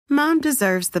Mom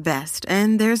deserves the best,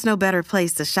 and there's no better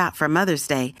place to shop for Mother's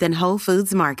Day than Whole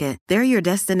Foods Market. They're your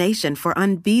destination for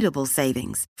unbeatable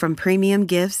savings, from premium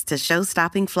gifts to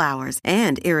show-stopping flowers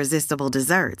and irresistible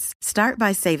desserts. Start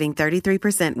by saving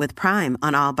 33% with Prime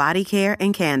on all body care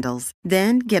and candles.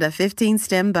 Then get a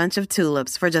 15-stem bunch of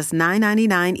tulips for just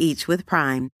 $9.99 each with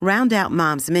Prime. Round out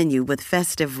Mom's menu with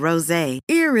festive rosé,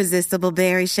 irresistible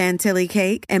berry chantilly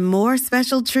cake, and more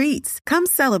special treats. Come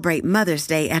celebrate Mother's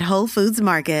Day at Whole Foods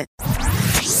Market.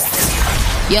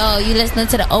 Yo, you listening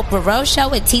to the Oprah Rose Show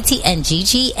with TT and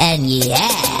Gigi, and yeah,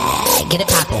 get it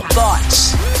poppin'.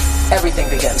 Thoughts. Everything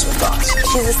begins with thoughts.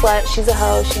 She's a slut, she's a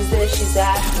hoe, she's this, she's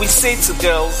that. We say to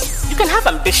girls, you can have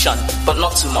ambition, but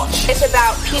not too much. It's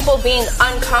about people being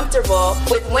uncomfortable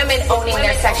with women owning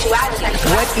their sexuality.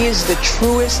 What is the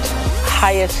truest,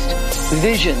 highest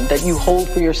vision that you hold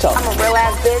for yourself? I'm a real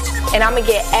ass bitch, and I'm gonna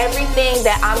get everything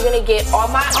that I'm gonna get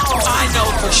on my own. I know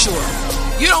for sure.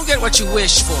 You don't get what you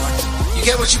wish for. You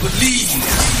get what you believe.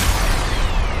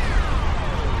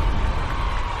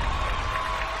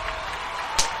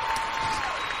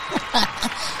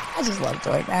 I just love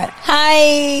doing that.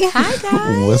 Hi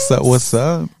guys. What's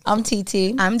up? I'm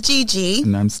TT. I'm Gigi.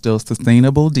 And I'm still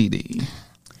Sustainable Didi.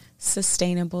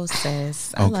 Sustainable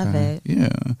sis. I love it. Yeah.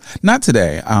 Not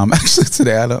today. Actually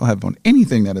today I don't have on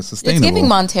anything that is sustainable. It's giving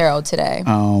Montero today.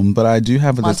 But I do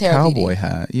have this Montero cowboy Didi.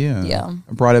 hat. Yeah. Yeah.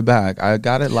 I brought it back. I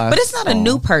got it last But it's not fall. a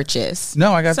new purchase.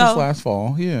 No, I got this last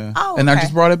fall. Yeah. Oh, And I okay.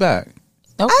 just brought it back.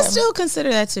 Okay. I still consider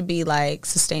that to be like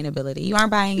sustainability. You aren't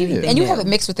buying anything. And you new. have it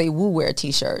mixed with a Woo Wear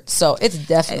t-shirt, so it's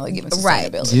definitely giving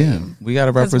Right. sustainability. Yeah. We got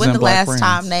to Because represent when the Black last brands.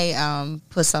 time they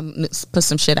put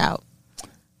some shit out?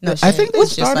 No I shit. think they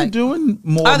It's just started like- doing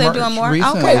more. Oh, they're merch doing more?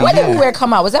 recently. Okay. Wait, when did Yeah. Woo Wear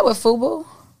come out? Was that with FUBU?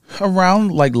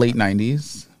 Around like late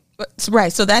 90s.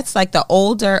 Right. So that's like the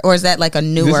older, or is that like a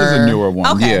newer? This is a newer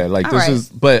one. Okay. Yeah. Like All this right. is,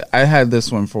 but I had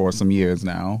this one for some years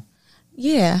now.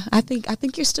 Yeah, I think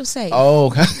you're still safe. Oh,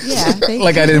 okay. Yeah,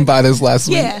 like I didn't buy this last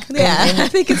week. Yeah. I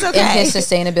think it's In okay. his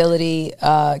sustainability,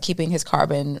 keeping his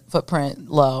carbon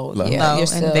footprint low. Yeah, Low you're and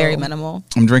still very minimal.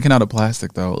 I'm drinking out of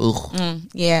plastic though. Ugh.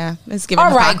 Yeah, it's giving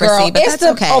All right, hypocrisy, girl. but It's that's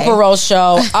the okay. Oprah Rose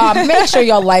Show. Make sure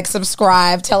y'all like,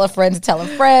 subscribe, tell a friend to tell a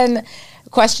friend.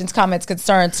 Questions, comments,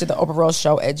 concerns to the Oprah Rose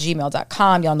Show at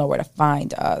gmail.com. Y'all know where to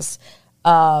find us.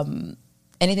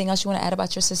 Anything else you want to add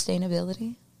about your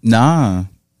sustainability? Nah.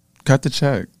 Cut the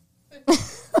check.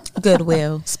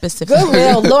 Goodwill specifically.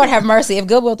 Goodwill, Lord have mercy. If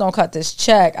Goodwill don't cut this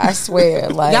check, I swear,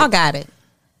 like Y'all got it.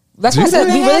 that's why I said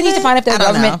we really need to find if they're I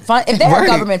don't government know. if they're Right.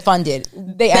 government funded.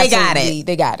 They got absolutely- it.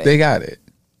 They got it. They got it.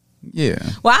 Yeah.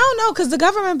 Well, I don't know because the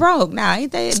government broke now,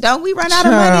 ain't they? Don't we run out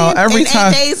of Child, money every in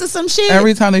time- 8 days or some shit?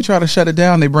 Every time they try to shut it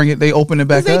down, they open it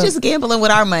back they up. just gambling with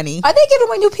our money. Are they giving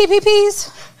away new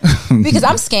PPPs? Because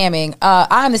I'm scamming.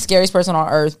 I'm the scariest person on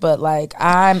earth, but like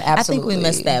I'm absolutely. I think we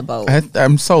missed that boat.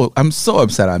 I'm so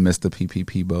upset I missed the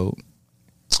PPP boat.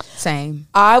 Same.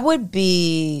 I would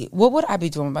be. What would I be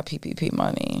doing with my PPP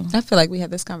money I feel like we have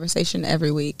this conversation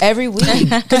every week. every week?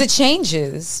 Because it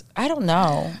changes. I don't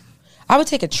know. I would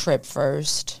take a trip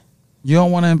first. You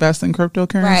don't want to invest in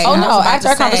cryptocurrency? Right. Oh I no! was about After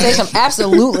our to say. conversation, I'm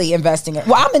absolutely investing it.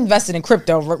 Well, I'm invested in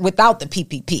crypto without the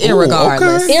PPP.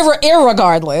 Irregardless.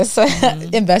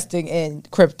 Irregardless, investing in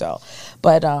crypto.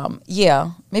 But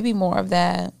yeah, maybe more of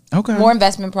that. Okay. More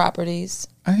investment properties.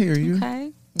 I hear you.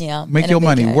 Okay. Yeah. Make and your a big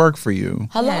money cat. work for you.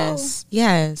 Hello.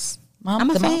 Yes. Mom, I'm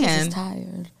a the mom is fan. just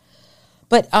tired.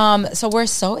 But so we're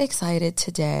so excited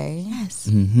today. Yes.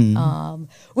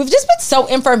 We've just been so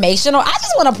informational. I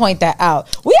just want to point that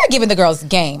out. We are giving the girls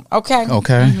game, okay?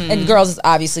 Okay. And girls is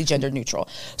obviously gender neutral.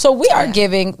 So we are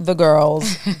giving the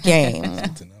girls game.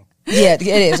 Yeah, it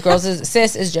is. Girls is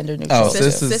sis is gender neutral. Oh,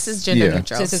 Sis is gender yeah.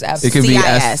 neutral. Sis is It absolutely could be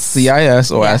CIS.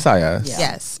 CIS or SIS. Yeah.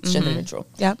 Yes. It's gender neutral.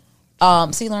 Yep.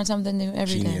 So you learn something new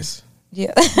every day. Genius.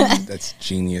 Yeah. That's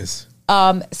genius.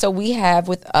 So we have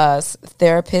with us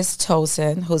therapist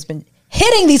Tosin, who's been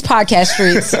hitting these podcast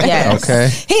streets. Yes. Okay.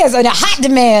 He is in a hot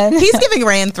demand. He's giving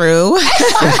ran through.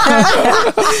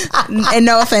 And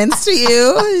no offense to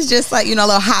you. It's just like, a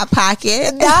little hot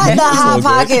pocket. Not the hot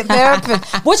pocket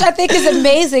therapist, which I think is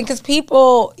amazing because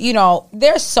people,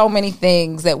 there's so many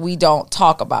things that we don't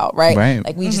talk about, right? Right.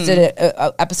 Like we just did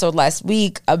a episode last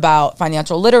week about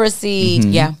financial literacy.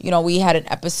 Yeah. We had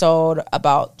an episode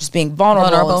about just being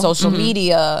vulnerable. on social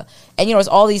media. And, it's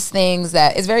all these things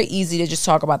that it's very easy to just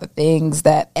talk about the things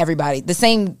that the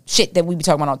same shit that we be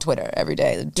talking about on Twitter every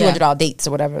day, $200 dates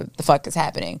or whatever the fuck is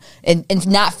happening, and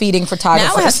not feeding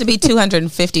photographers. Now it has to be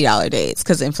 $250 dates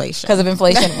because of inflation. Because of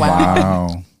inflation.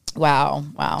 Wow. Wow.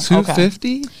 Wow. Okay.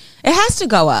 250? It has to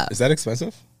go up. Is that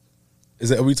expensive?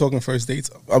 Are we talking first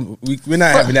dates? We're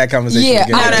not having that conversation. Yeah,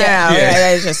 again. I No. Yeah.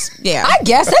 It's just, yeah. I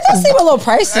guess that does seem a little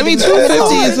pricey. I mean,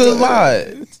 $250 is a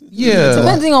lot. Yeah.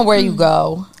 Depending on where you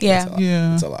go. Yeah.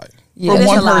 Yeah. It's a lot. Yeah. For It is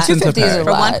one a lot. person to 250 is pay. a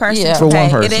For lot. one person Yeah. to For one pay.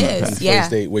 person It to is. pay. Yeah.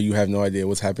 First date where you have no idea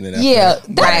what's happening after Yeah,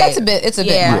 that. that's a bit. It's a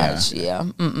bit Yeah. much. Yeah.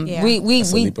 Yeah. We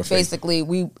That's a leap of faith. basically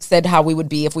we said how we would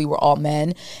be if we were all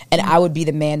men, and I would be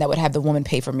the man that would have the woman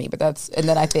pay for me. But and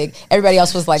then I think everybody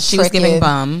else was like She was tricking. giving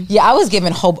bum. Yeah, I was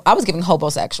giving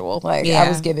hobosexual. Like I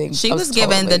was giving. She I was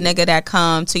giving the totally- nigga that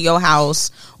come to your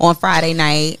house on Friday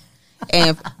night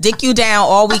and dick you down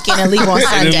all weekend and leave on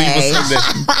Sunday.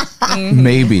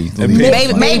 Maybe.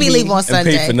 Maybe leave on And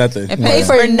Sunday. pay for nothing. And Pay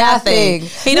for nothing.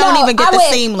 He don't even get the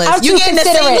seamless. I'm You too getting the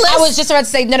considerate. seamless? I was just about to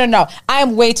say no. I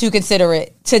am way too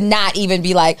considerate to not even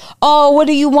be like, oh, what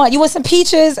do you want? You want some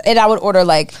peaches? And I would order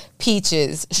like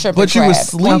peaches, shrimp, But and you crab was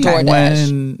on asleep DoorDash.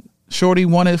 when Shorty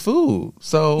wanted food.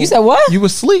 So You said what? You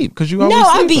was asleep because you always No,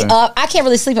 I'd be sleeping. up. I can't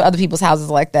really sleep at other people's houses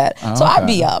like that. Oh, So I'd okay.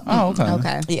 be up. Oh, okay.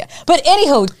 Okay. Yeah. But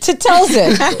anywho, to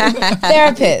Tosin,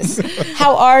 therapist,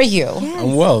 how are you?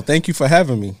 I'm well. Thank you for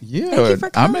having me. Yeah,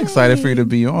 I'm excited for you to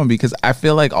be on because I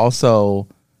feel like also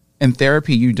in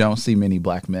therapy you don't see many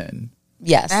black men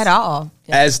Yes. At all.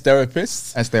 As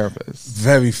therapists, as therapists.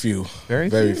 very few.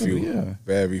 Very few, yeah.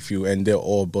 Very few. And they're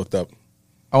all booked up.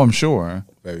 Oh, I'm sure.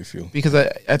 Very few. Because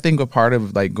I think a part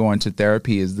of like going to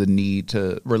therapy is the need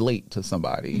to relate to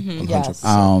somebody. Yes.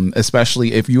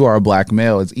 Especially if you are a black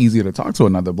male, it's easier to talk to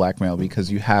another black male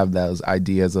because you have those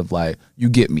ideas of like, you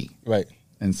get me. Right.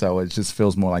 And so it just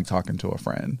feels more like talking to a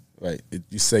friend. Right.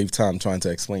 You save time trying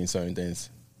to explain certain things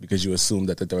because you assume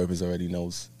that the therapist already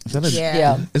knows. Is that a,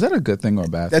 Yeah. Is that a good thing or a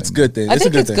bad That's thing? a good thing. I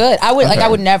think it's good. I would I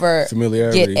would never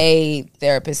Familiarity. get a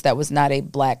therapist that was not a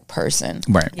black person.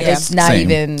 Right. Yeah. It's not Same.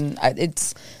 even.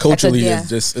 It's Culturally,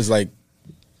 that's a- it's like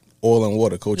oil and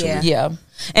water culturally. Yeah. Yeah.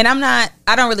 And I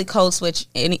don't really code switch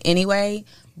anyway,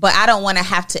 but I don't want to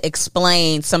have to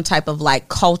explain some type of like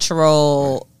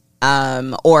cultural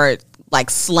or like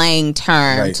slang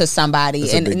term Right. to somebody,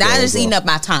 That's a and big not deal just as well. eating up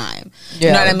my time. Yeah.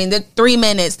 You know what I mean? The 3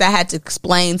 minutes that I had to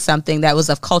explain something that was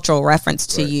of cultural reference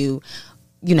to Right. you.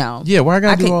 You know, Yeah, why I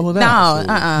gotta do can't- all of that?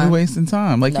 No, You're wasting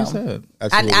time, like No. you said.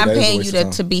 Absolutely. I'm That is a paying waste you of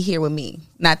time. to be here with me,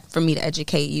 not for me to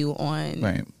educate you on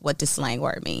Right. what this slang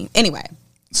word means. Anyway,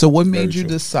 So what made you true.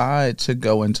 decide to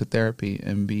go into therapy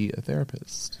and be a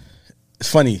therapist? It's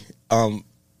funny.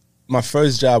 My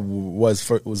first job was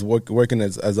working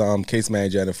as case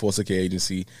manager at a foster care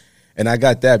agency, and I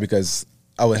got that because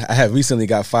I had recently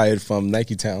got fired from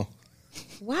Nike Town.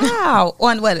 wow,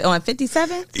 on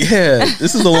 57? Yeah,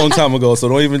 this is a long time ago, so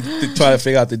don't even try to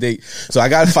figure out the date. So I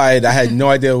got fired. I had no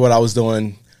idea what I was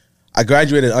doing. I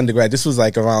graduated undergrad. This was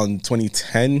like around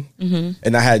 2010,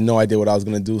 and I had no idea what I was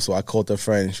going to do. So I called a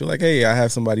friend. She was like, "Hey, I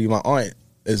have somebody. My aunt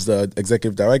is the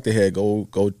executive director here. Go,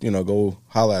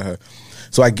 holler at her."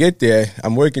 So I get there.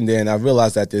 I'm working there, and I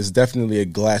realize that there's definitely a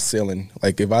glass ceiling.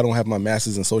 Like if I don't have my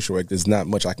master's in social work, there's not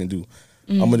much I can do.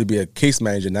 I'm going to be a case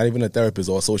manager, not even a therapist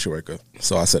or a social worker.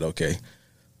 So I said, okay,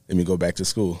 let me go back to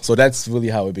school. So that's really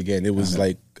how it began. It was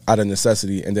like out of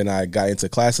necessity, and then I got into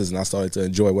classes, and I started to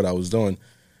enjoy what I was doing.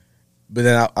 But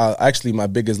then I actually, my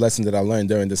biggest lesson that I learned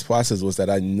during this process was that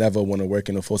I never want to work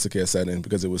in a foster care setting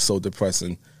because it was so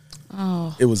depressing.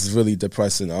 Oh. It was really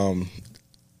depressing.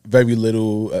 Very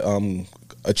little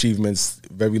achievements,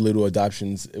 very little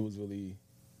adoptions. It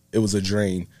was a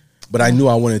drain. But I knew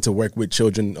I wanted to work with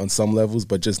children on some levels,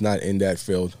 but just not in that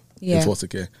field in foster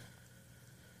care.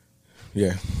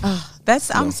 Yeah.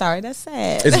 I'm sorry, that's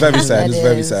sad. It's very sad. It's That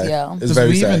very is, sad. yeah. It's Because very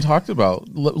we sad. even talked about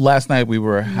last night. We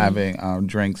were having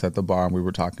drinks at the bar, and we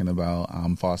were talking about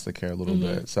foster care a little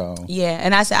bit. So Yeah,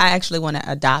 and I said I actually want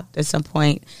to adopt at some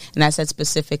point, and I said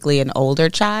specifically an older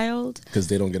child. Because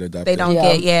they don't get adopted. They don't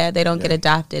Yeah. they don't get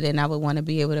adopted, and I would want to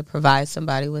be able to provide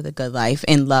somebody with a good life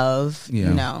and love. Yeah.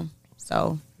 You know,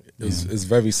 so It's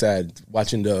very sad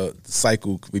watching the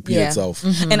cycle repeat itself.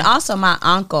 And also, my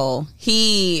uncle,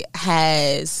 he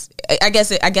has, I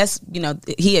guess, you know,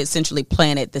 he essentially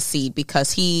planted the seed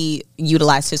because he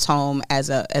utilized his home as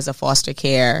a foster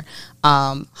care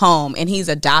home, and he's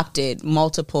adopted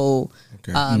multiple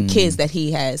kids that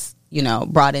he has, you know,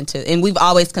 brought into, and we've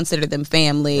always considered them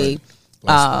family.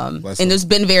 Right. Bless them. And it's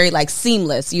been very like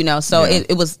seamless, you know. So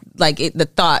it was like the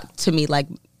thought to me, like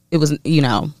it was, you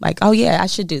know, like, oh yeah, I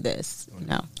should do this, you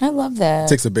know. I love that. It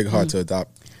takes a big heart to adopt.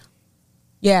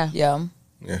 Yeah. Yeah.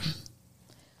 Yeah.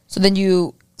 So then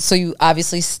you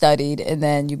obviously studied, and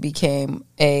then you became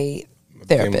a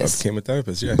therapist. I became a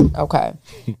therapist, yeah. Okay.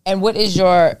 And what is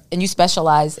and you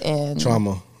specialize in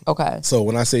Trauma. Okay. So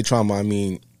when I say trauma, I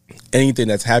mean anything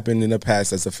that's happened in the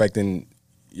past that's affecting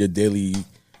your daily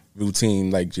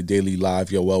routine, like your daily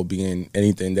life, your well-being,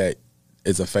 anything that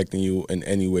is affecting you in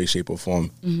any way, shape, or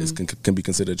form can be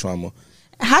considered trauma.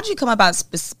 How did you come about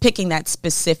picking that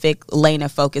specific lane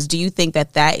of focus? Do you think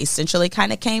that essentially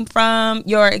kind of came from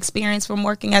your experience from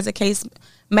working as a case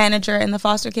manager in the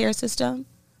foster care system?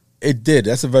 It did.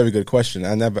 That's a very good question.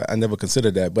 I never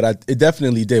considered that, but it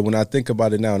definitely did. When I think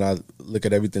about it now and I look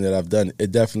at everything that I've done,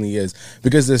 it definitely is,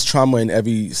 because there's trauma in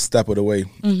every step of the way.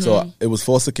 So it was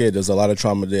foster care. There's a lot of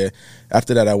trauma there.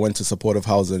 After that, I went to supportive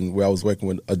housing, where I was working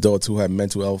with adults who had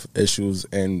mental health issues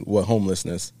and were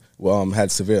homelessness.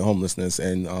 Had severe homelessness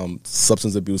and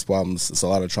substance abuse problems. It's a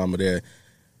lot of trauma there.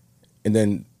 And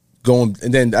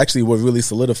then actually what really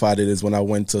solidified it is when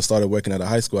I started working at a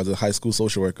high school as a high school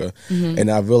social worker,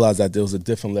 and I realized that there was a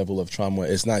different level of trauma.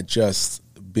 It's not just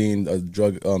being a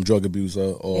drug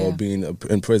abuser or being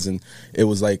in prison. It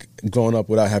was like growing up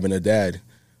without having a dad,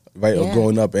 right? Or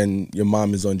growing up and your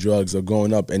mom is on drugs, or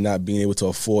growing up and not being able to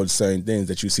afford certain things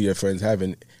that you see your friends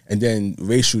having. And then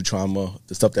racial trauma,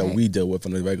 the stuff that we deal with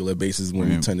on a regular basis when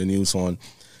we turn the news on.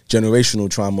 Generational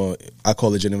trauma, I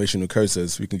call it generational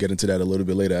curses. We can get into that a little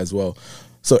bit later as well.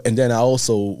 So, and then I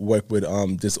also work with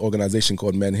this organization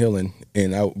called Men Healing,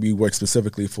 and we work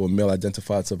specifically for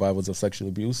male-identified survivors of sexual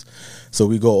abuse. So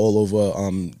we go all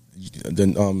over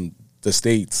the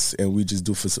states, and we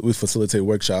facilitate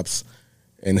workshops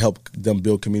and help them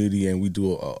build community, and we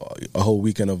do a whole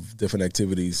weekend of different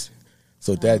activities.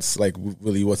 So that's like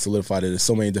really what solidified it. There's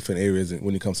so many different areas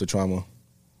when it comes to trauma.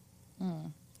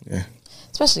 Yeah.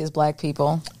 Especially as Black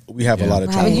people. We have a lot of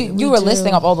trauma. I mean, you were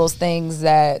listing up all those things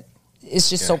that it's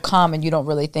just so common. You don't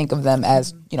really think of them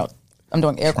as, I'm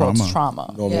doing air quotes,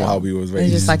 trauma. Normal how we was raised.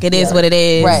 It's just like it is what it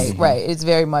is. Right. It's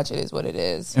very much it is what it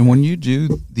is. And when you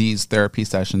do these therapy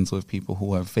sessions with people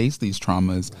who have faced these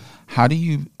traumas, how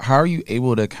are you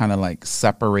able to kind of like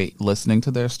separate listening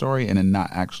to their story and it not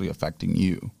actually affecting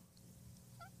you?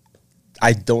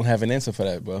 I don't have an answer for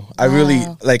that, bro. I really,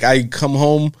 I come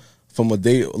home from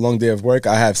a long day of work.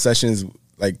 I have sessions,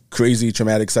 like crazy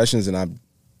traumatic sessions, and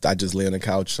I just lay on the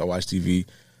couch. I watch TV.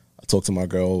 I talk to my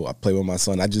girl. I play with my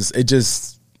son. I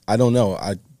don't know.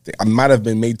 I might have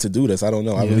been made to do this. I don't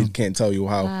know. I really can't tell you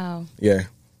how. Wow. Yeah.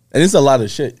 And it's a lot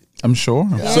of shit. I'm sure.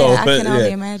 Yeah, so, I can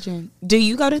only imagine. Do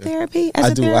you go to therapy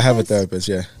as a therapist? I have a therapist,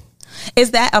 yeah.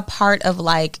 Is that a part of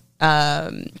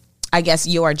I guess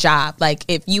your job? Like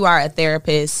if you are a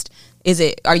therapist,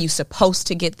 are you supposed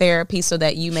to get therapy so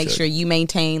that you make sure you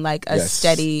maintain like a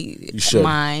steady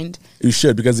mind? You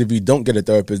should, because if you don't get a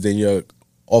therapist, then you're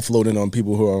offloading on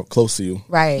people who are close to you.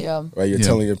 Right. Yeah. Right. You're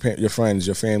telling your friends,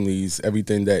 your families,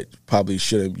 everything that probably you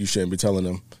shouldn't be telling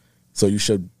them. So you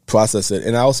should process it.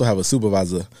 And I also have a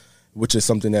supervisor, which is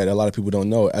something that a lot of people don't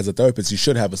know. As a therapist, you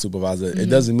should have a supervisor. It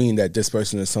doesn't mean that this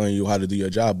person is telling you how to do your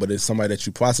job, but it's somebody that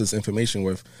you process information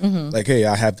with. Like, hey,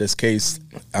 I have this case.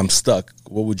 I'm stuck.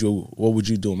 What would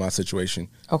you do in my situation?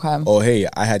 Okay. Or, hey,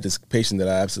 I had this patient that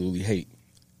I absolutely hate.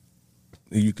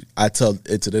 I tell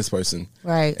it to this person.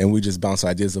 Right. And we just bounce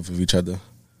ideas off of each other.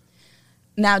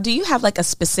 Now, do you have like a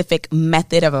specific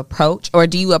method of approach, or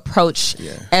do you approach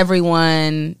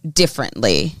everyone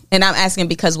differently? And I'm asking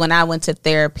because when I went to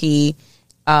therapy,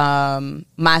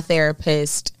 my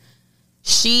therapist,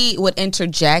 she would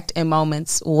interject in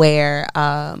moments where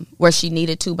she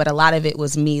needed to, but a lot of it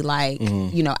was me like,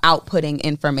 outputting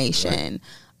information,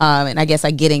 and I guess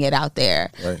like getting it out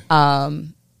there. Right.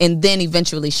 And then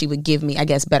eventually she would give me, I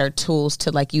guess, better tools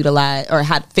to like utilize or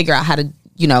figure out how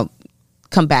to,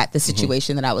 combat the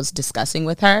situation that I was discussing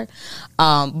with her.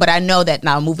 But I know that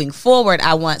now moving forward,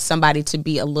 I want somebody to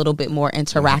be a little bit more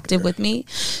interactive with me.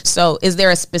 So is there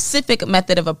a specific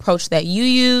method of approach that you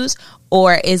use,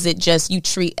 or is it just you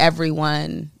treat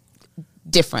everyone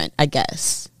different, I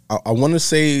guess? I want to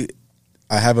say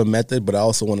I have a method, but I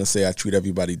also want to say I treat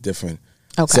everybody different.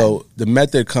 Okay. So the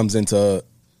method comes into...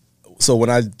 So when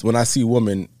I see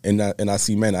women and I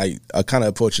see men, I kind of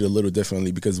approach it a little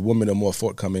differently, because women are more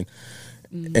forthcoming,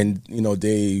 and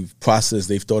they've processed,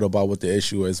 they've thought about what the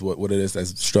issue is, what it is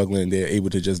that's struggling, and they're able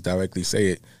to just directly say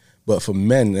it. But for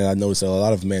men, and I noticed that a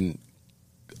lot of men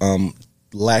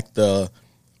lack the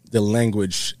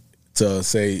language to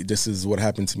say, this is what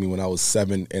happened to me when I was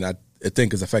 7, and I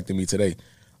think it's affecting me today.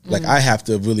 Like I have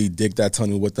to really dig that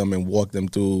tunnel with them and walk them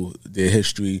through their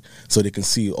history so they can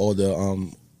see all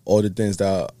the things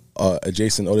that are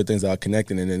adjacent, all the things that are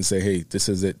connecting, and then say, hey, this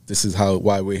is it. This is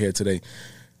why we're here today.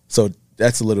 So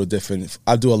that's a little different.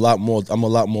 I do a lot more. I'm a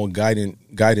lot more guidant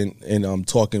and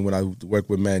talking when I work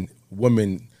with men.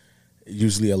 Women,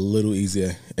 usually a little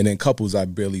easier. And then couples, I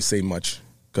barely say much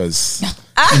because...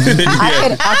 I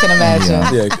can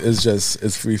imagine. Yeah,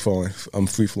 it's free flowing. I'm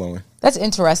free flowing. That's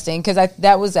interesting because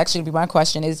that was actually going to be my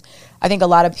question is I think a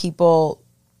lot of people,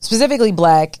 specifically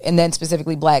black and then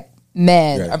specifically black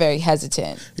men are very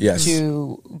hesitant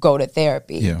to go to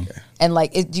therapy. Yeah. And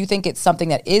like, do you think it's something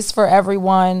that is for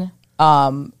everyone?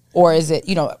 Or is it,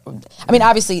 I mean,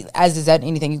 obviously, as is that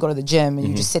anything, you go to the gym and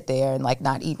you just sit there and like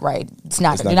not eat right. You're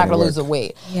not going to lose the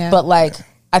weight. Yeah. But like,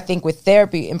 I think with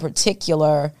therapy in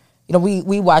particular,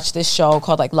 we watched this show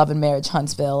called like Love and Marriage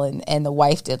Huntsville, and the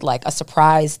wife did like a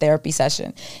surprise therapy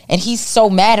session, and he's so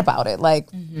mad about it. Like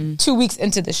 2 weeks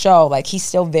into the show, like he's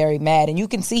still very mad, and you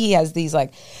can see he has these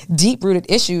like deep rooted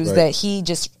issues that he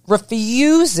just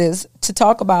refuses to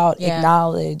talk about,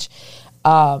 acknowledge.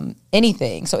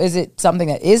 Anything. So is it something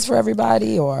that is for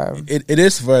everybody, or it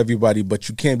is for everybody, but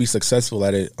you can't be successful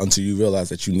at it until you realize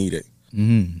that you need it.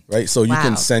 Right? So you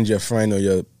can send your friend or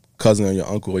your cousin or your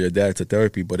uncle or your dad to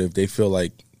therapy, but if they feel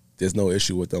like there's no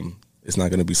issue with them, it's not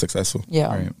going to be successful.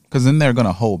 Yeah. Right. Because then they're going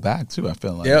to hold back too, I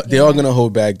feel like. They are going to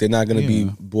hold back. They're not going to be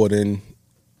brought in,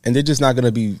 and they're just not going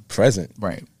to be present.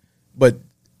 Right. But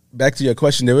back to your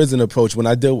question, there is an approach. When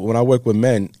I work with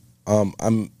men,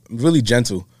 I'm really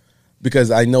gentle.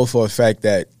 Because I know for a fact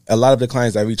that a lot of the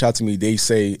clients that reach out to me, they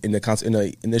say in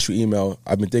the initial email,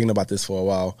 I've been thinking about this for a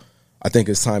while. I think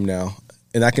it's time now.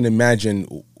 And I can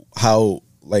imagine how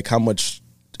much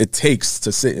it takes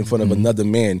to sit in front of another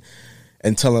man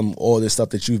and tell him all this stuff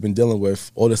that you've been dealing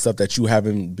with, all the stuff that you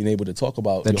haven't been able to talk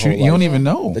about. That you don't even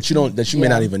know. That you may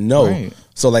not even know. Right.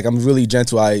 So like, I'm really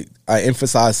gentle. I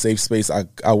emphasize safe space.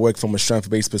 I work from a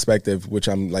strength-based perspective, which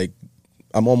I'm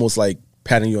almost like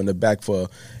patting you on the back for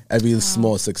every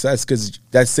small success, because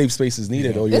that safe space is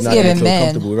needed, or you're not going to feel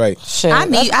comfortable. Right. Shit.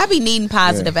 I be needing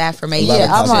positive affirmation.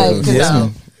 I'm like,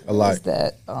 a lot. Is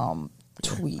that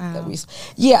tweet that we?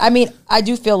 Yeah, I mean, I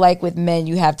do feel like with men,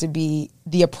 you have to be,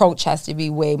 the approach has to be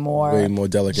way more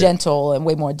delicate, gentle, and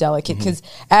way more delicate. Because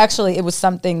actually, it was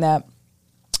something that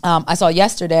I saw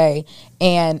yesterday,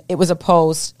 and it was a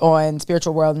post on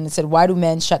Spiritual World, and it said, "Why do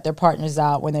men shut their partners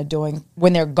out when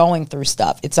they're going through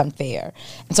stuff? It's unfair."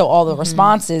 And so all the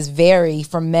responses vary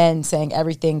from men saying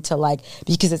everything to like,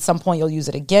 because at some point you'll use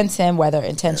it against him, whether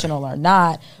intentional or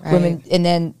not. Right. Women, and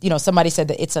then somebody said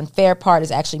that it's unfair part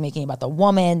is actually making it about the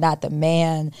woman, not the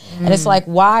man. And it's like,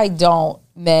 why don't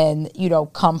men,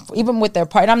 come even with their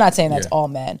partner? I'm not saying that's all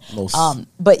men,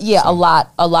 but a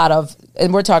lot of,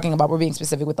 and we're being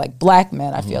specific with like black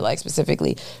men. I feel like specifically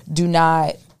do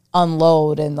not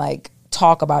unload and like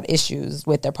talk about issues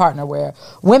with their partner, where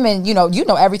women,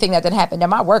 everything that happened in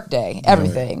my work day,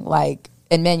 everything, like,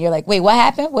 and men, you're like, wait, what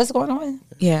happened? What's going on?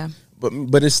 Yeah.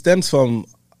 But it stems from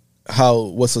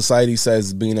what society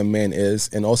says being a man is,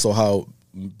 and also how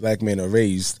black men are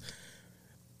raised.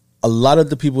 A lot of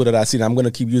the people that I see, and I'm going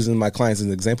to keep using my clients as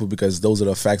an example because those are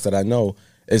the facts that I know,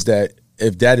 is that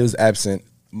if dad is absent,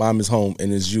 mom is home,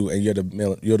 and it's you, and you're the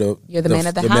man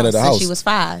of the house. She was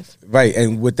 5. Right,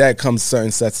 and with that comes certain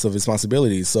sets of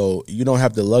responsibilities. So you don't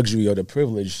have the luxury or the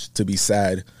privilege to be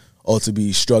sad or to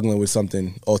be struggling with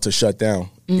something or to shut down,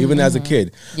 even as a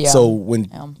kid. Yeah. So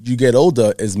when you get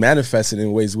older, it's manifested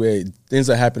in ways where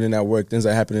things are happening at work, things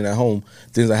are happening at home,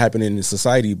 things are happening in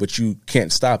society, but you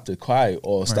can't stop to cry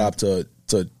or stop to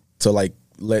like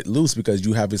let loose because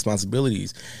you have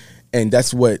responsibilities. And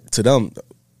that's what, to them,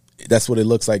 that's what it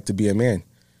looks like to be a man.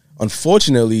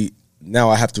 Unfortunately, now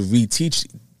I have to reteach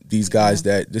these guys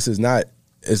that this is not,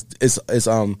 it's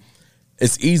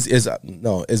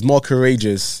more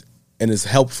courageous and it's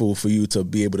helpful for you to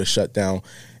be able to shut down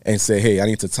and say, hey, I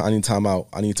need time out,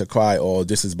 I need to cry, or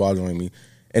this is bothering me,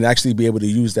 and actually be able to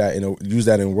use that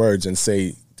in words and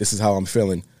say, this is how I'm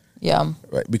feeling. Yeah.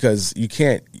 Right. Because you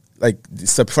can't, like,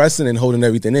 suppressing and holding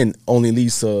everything in only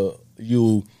leads to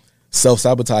you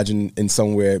self-sabotaging in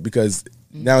somewhere, because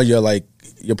now you're like,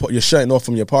 you're shutting off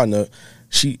from your partner.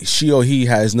 She or he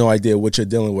has no idea what you're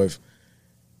dealing with.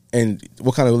 And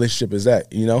what kind of relationship is that,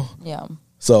 Yeah.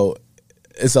 So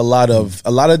it's a lot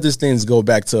of these things go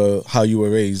back to how you were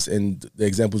raised and the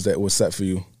examples that were set for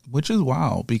you. Which is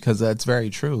wild, because that's very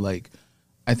true. Like,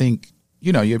 I think,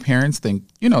 your parents think,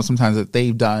 sometimes that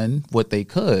they've done what they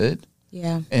could.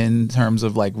 Yeah. In terms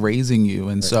of like raising you.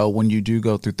 And so when you do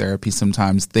go through therapy,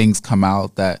 sometimes things come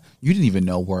out that you didn't even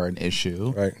know were an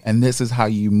issue. Right. And this is how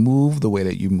you move the way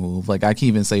that you move. Like, I can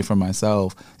even say for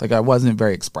myself, like, I wasn't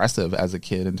very expressive as a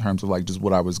kid in terms of like just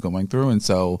what I was going through. And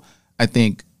so I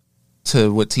think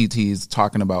to what TT is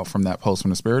talking about from that post from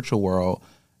the Spiritual World,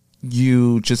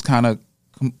 you just kind of,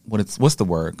 what's the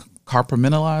word?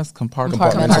 Compartmentalize.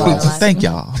 Thank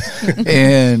y'all.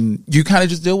 And you kind of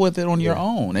just deal with it on your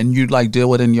own, and you like deal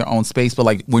with it in your own space. But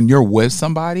like when you're with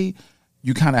somebody,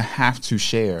 you kind of have to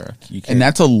share. And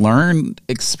that's a learned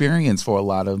experience for a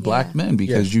lot of black men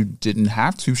because you didn't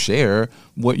have to share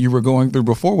what you were going through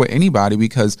before with anybody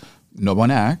because no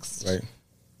one asked. Right.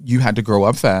 You had to grow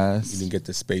up fast. You didn't get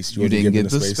the space. You didn't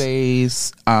get the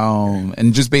space.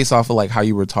 And just based off of like how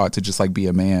you were taught to just like be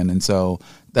a man. And so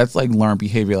that's like learned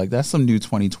behavior. Like that's some new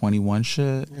 2021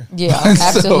 shit. Yeah,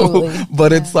 absolutely.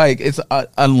 But it's like, it's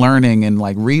unlearning and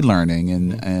like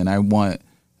relearning. And I want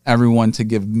everyone to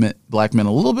give black men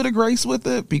a little bit of grace with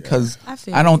it because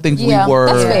I don't think we were.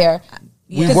 That's fair.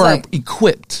 We weren't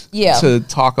equipped to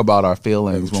talk about our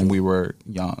feelings when we were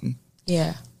young.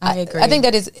 Yeah. I agree. I think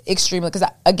that is extremely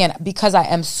because I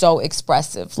am so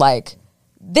expressive. Like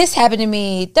this happened to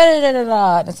me,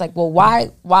 and it's like, well, why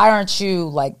aren't you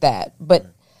like that? But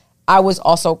I was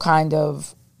also kind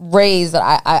of raised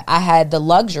that I had the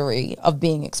luxury of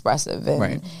being expressive,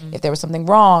 and if there was something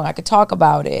wrong, I could talk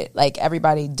about it. Like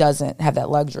everybody doesn't have that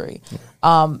luxury.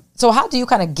 So how do you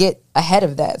kind of get ahead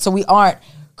of that? So we aren't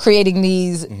creating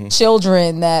these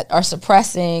children that are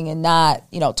suppressing and not,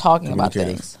 talking about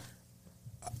things.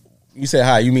 You say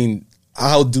hi. You mean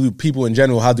how do people in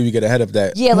general? How do we get ahead of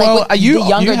that? Yeah, like the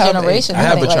younger generation. I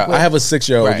have a child. I have a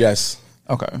 6-year-old. Yes.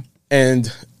 Okay.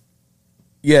 And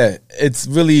it's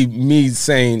really me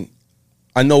saying,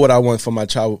 I know what I want for my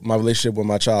child, my relationship with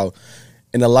my child,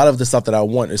 and a lot of the stuff that I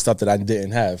want is stuff that I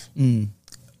didn't have.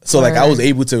 So like I was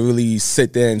able to really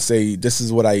sit there and say, this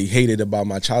is what I hated about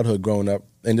my childhood growing up,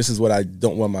 and this is what I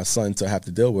don't want my son to have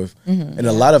to deal with. And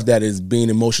a lot of that is being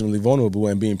emotionally vulnerable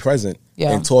and being present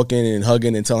and talking and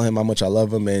hugging and telling him how much I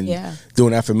love him and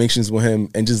doing affirmations with him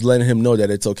and just letting him know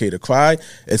that it's okay to cry,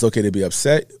 it's okay to be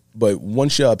upset. But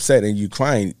once you're upset and you're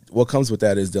crying, what comes with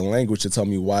that is the language to tell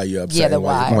me why you're upset. Yeah, the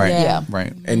why.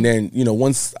 Right. And then,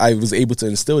 once I was able to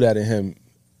instill that in him,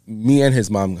 me and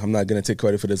his mom, I'm not going to take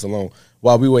credit for this alone,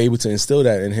 while we were able to instill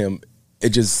that in him, it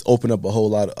just opened up a whole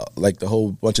lot, like the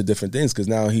whole bunch of different things, because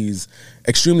now he's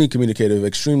extremely communicative,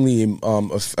 extremely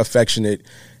affectionate,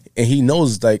 and he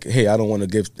knows, like, hey, I don't want to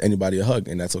give anybody a hug,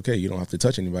 and that's okay. You don't have to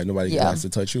touch anybody. Nobody has to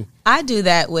touch you. I do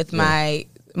that with my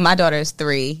daughter is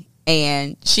 3,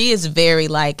 and she is very,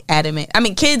 like, adamant. I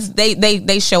mean, kids,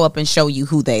 they show up and show you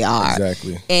who they are.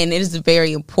 Exactly. And it is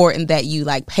very important that you,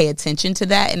 like, pay attention to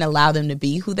that and allow them to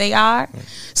be who they are. Right.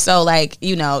 So, like,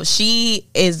 she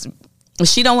is... If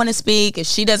she don't want to speak, if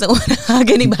she doesn't want to hug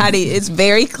anybody, it's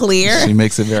very clear. She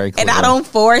makes it very clear. And I don't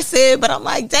force it, but I'm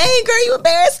like, dang, girl, you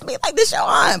embarrassed me. Like, this show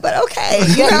on, but okay.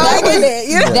 I get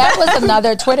it. That was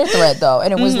another Twitter thread, though.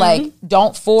 And it was like,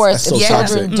 don't force if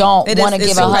children don't want to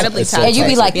give a hug. And you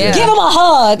be like, give them a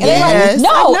hug. And they're like,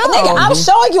 no, nigga, I'm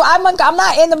showing you I'm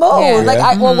not in the mood.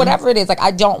 Like, or whatever it is. Like, I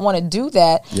don't want to do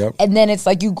that. Yep. And then it's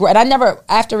like, and I never,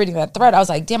 after reading that thread, I was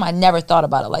like, damn, I never thought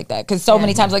about it like that. Because so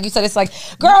many times, like you said, it's like,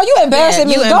 girl, you embarrassing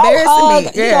me. You Go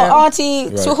hug, auntie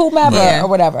to whomever or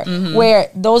whatever. Where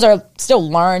those are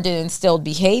still learned and instilled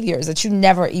behaviors that you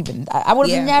never even. I would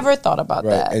have never thought about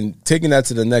that. And taking that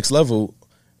to the next level,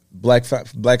 black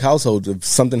households. If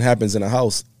something happens in a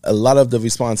house, a lot of the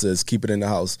response is keep it in the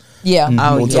house. Yeah,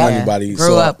 won't tell anybody.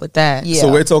 Grew up with that. Yeah.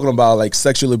 So we're talking about like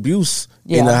sexual abuse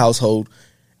in the household.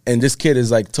 And this kid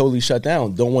is like totally shut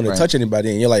down, don't want to touch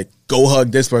anybody, and you're like, go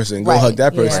hug this person, go hug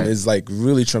that person. It's like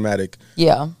really traumatic.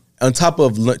 Yeah. On top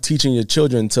of teaching your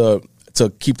children to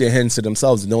keep their hands to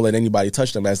themselves and don't let anybody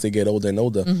touch them as they get older and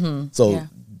older. So,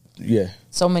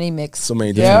 so many mixed. So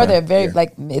many different. They're very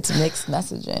like it's mixed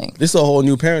messaging. This is a whole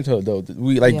new parenthood, though.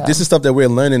 We this is stuff that we're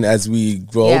learning as we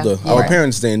grow older. Our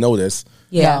parents didn't know this.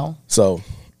 Yeah. So,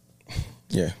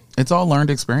 it's all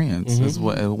learned experience is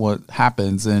what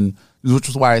happens, and which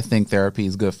is why I think therapy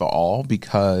is good for all,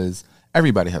 because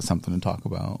everybody has something to talk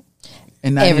about.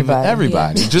 And not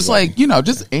everybody. Just like,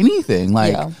 just anything.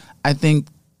 Like, I think,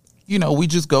 we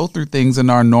just go through things in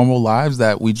our normal lives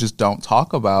that we just don't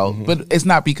talk about. But it's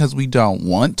not because we don't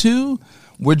want to.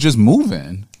 We're just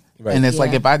moving. Right. And it's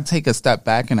like, if I take a step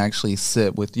back and actually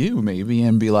sit with you maybe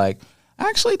and be like,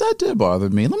 actually, that did bother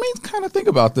me. Let me kind of think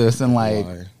about this. And like,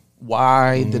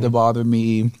 why did it bother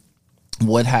me?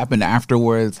 What happened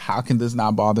afterwards? How can this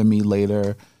not bother me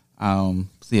later?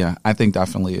 I think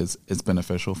definitely it's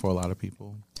beneficial for a lot of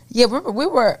people. Yeah, we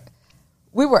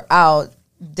were out,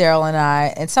 Daryl and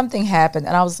I, and something happened,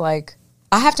 and I was like,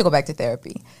 I have to go back to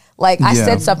therapy. Like, I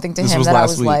said something to him that I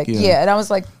was week, like, and I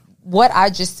was like, what I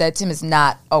just said to him is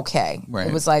not okay. Right.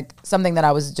 It was like something that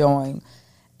I was doing.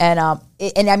 And I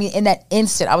mean, in that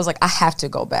instant, I was like, I have to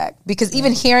go back. Because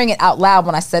even hearing it out loud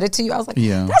when I said it to you, I was like,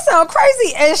 that sounds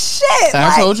crazy as shit.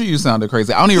 I told you sounded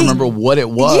crazy. I don't even remember what it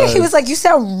was. Yeah, he was like, you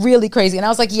sound really crazy. And I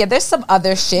was like, there's some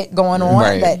other shit going on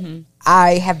that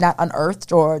I have not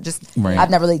unearthed or just Right. I've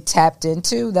never really tapped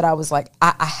into that I was like,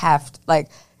 I have to, like,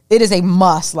 it is a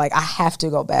must. Like, I have to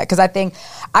go back. Because I think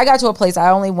I got to a place,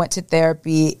 I only went to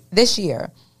therapy this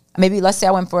year. Maybe, let's say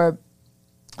I went for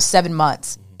 7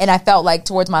 months. And I felt like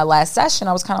towards my last session,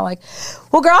 I was kind of like,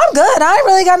 well, girl, I'm good. I ain't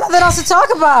really got nothing else to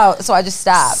talk about. So I just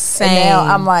stopped. Same. And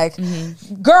now I'm like,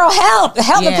 girl, help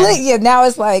me, please. Yeah, now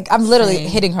it's like, I'm literally Same.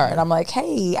 hitting her. And I'm like,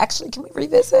 hey, actually, can we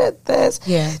revisit this?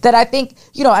 Yeah. That I think,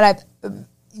 you know, and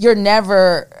you're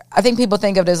never, I think people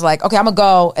think of it as like, okay, I'm going to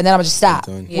go and then I'm going to just stop.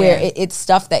 Where it's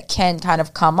stuff that can kind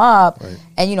of come up. Right.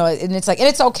 And, you know, and it's like, and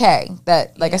it's okay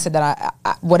that, like I said, that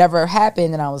I whatever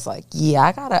happened, and I was like, yeah,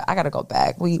 I gotta go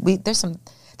back.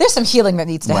 There's some healing that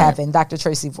needs to happen, Dr.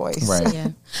 Tracy voice. Right. Yeah.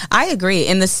 I agree.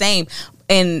 And the same.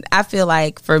 And I feel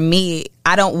like for me,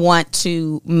 I don't want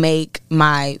to make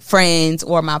my friends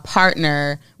or my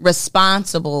partner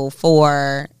responsible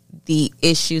for the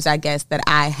issues, I guess, that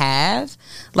I have.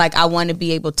 Like, I want to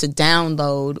be able to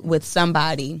download with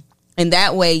somebody. And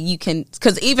that way you can,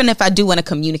 because even if I do want to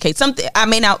communicate something,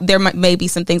 there may be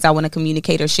some things I want to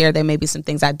communicate or share. There may be some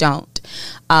things I don't.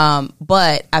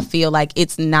 But I feel like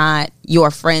it's not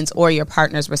your friends or your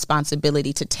partner's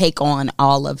responsibility to take on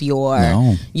all of your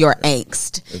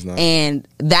angst. And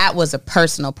that was a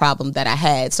personal problem that I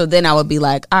had. So then I would be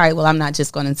like, all right, well, I'm not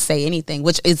just going to say anything,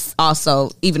 which is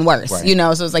also even worse, you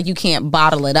know? So it's like, you can't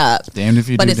bottle it up. Damned if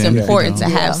you but do, it's damned if you important to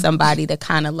don't. have somebody to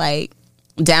kind of like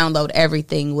download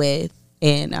everything with,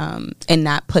 and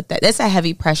not put that. That's a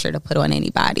heavy pressure to put on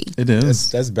anybody. It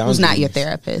is. That's boundaries. Who's not your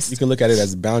therapist. You can look at it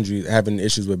as boundaries, having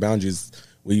issues with boundaries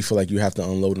where you feel like you have to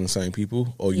unload on certain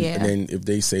people, or and then if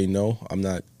they say no, I'm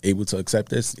not able to accept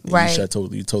this,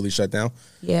 and you totally shut down.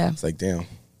 Yeah, it's like, damn, I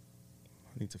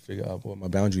need to figure out what my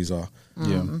boundaries are.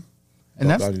 Yeah, and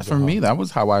that's for me. That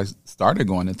was how I started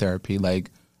going to therapy. Like,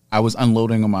 I was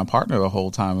unloading on my partner the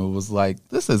whole time. It was like,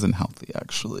 this isn't healthy,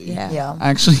 actually. Yeah. I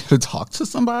actually had to talk to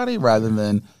somebody rather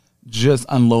than just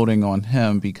unloading on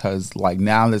him, because like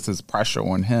now this is pressure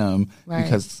on him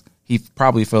because he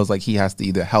probably feels like he has to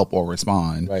either help or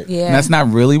respond. Right. Yeah. And that's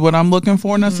not really what I'm looking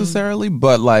for necessarily,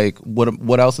 but like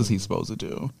what else is he supposed to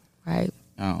do? Right.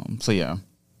 So yeah,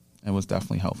 it was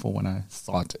definitely helpful when I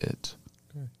sought it.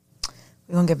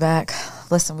 We're going to get back.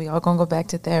 Listen, we are going to go back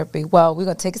to therapy. Well, we're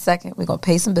going to take a second. We're going to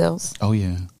pay some bills. Oh,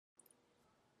 yeah.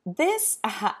 This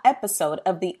episode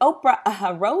of the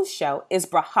Oprah Rose Show is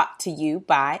brought to you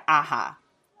by AHA.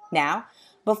 Now,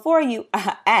 before you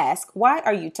ask, why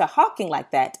are you talking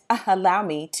like that? Allow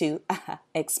me to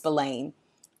explain.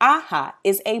 AHA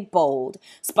is a bold,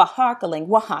 sparkling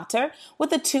water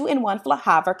with a 2-in-1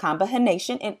 flavor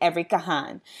combination in every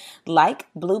kahan, like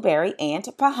blueberry and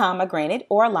pomegranate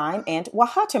or lime and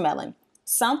watermelon.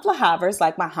 Some flavors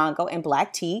like mango and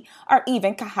black tea are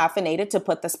even caffeinated to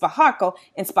put the sparkle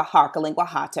in sparkling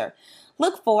water.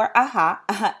 Look for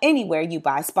AHA anywhere you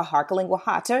buy sparkling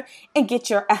water and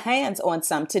get your hands on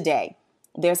some today.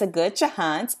 There's a good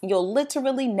chance you'll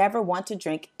literally never want to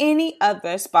drink any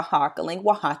other sparkling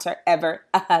water ever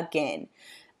again.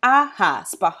 AHA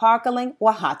sparkling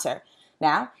water.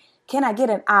 Now, can I get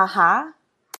an AHA?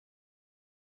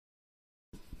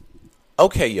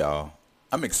 Okay, y'all.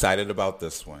 I'm excited about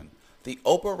this one. The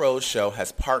Oprah Rose Show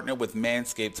has partnered with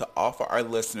Manscaped to offer our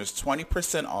listeners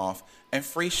 20% off and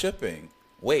free shipping.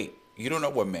 Wait, you don't know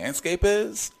what Manscaped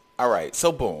is? All right,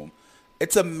 so boom.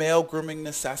 It's a male grooming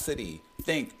necessity.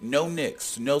 Think no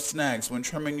nicks, no snags when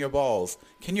trimming your balls.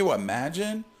 Can you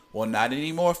imagine? Well, not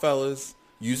anymore, fellas.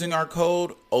 Using our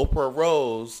code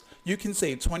OprahRose, you can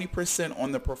save 20%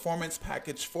 on the Performance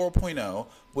Package 4.0,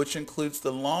 which includes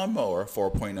the Lawnmower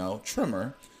 4.0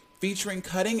 trimmer, featuring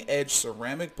cutting-edge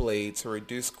ceramic blade to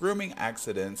reduce grooming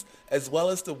accidents, as well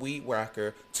as the Weed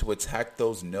Whacker to attack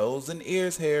those nose and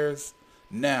ears hairs.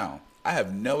 Now, I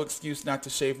have no excuse not to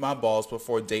shave my balls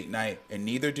before date night, and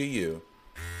neither do you.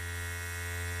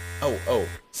 Oh,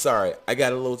 sorry, I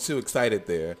got a little too excited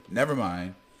there. Never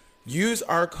mind. Use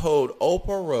our code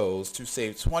OprahRose to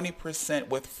save 20%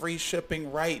 with free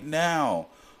shipping right now.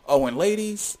 Oh, and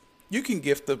ladies, you can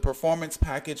gift the Performance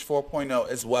Package 4.0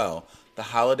 as well. The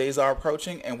holidays are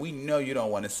approaching, and we know you don't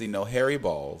want to see no hairy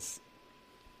balls.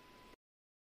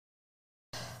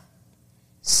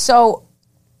 So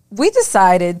we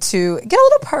decided to get a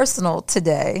little personal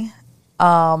today.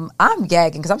 I'm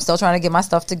gagging because I'm still trying to get my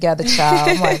stuff together, child.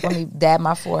 I'm like, let me dab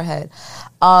my forehead.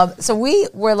 So we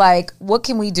were like, what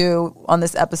can we do on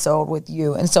this episode with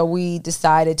you? And so we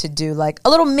decided to do like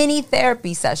a little mini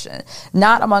therapy session,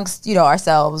 not amongst,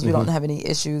 ourselves. We don't have any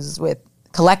issues with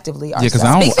collectively ourselves.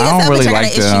 because I don't really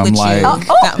like them. Like,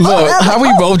 look, how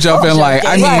we both jump in. Like,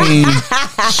 I mean,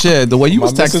 shit. The way you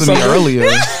was texting me earlier.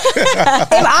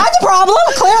 Am I the problem?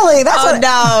 Clearly, that's what. No,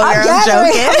 I'm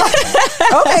joking.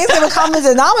 Okay, so the common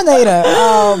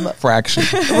denominator. Fraction.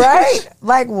 Right?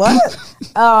 Like what?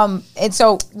 And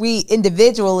so we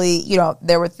individually, you know,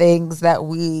 there were things that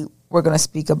we were going to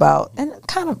speak about, and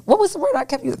kind of, what was the word I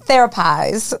kept using?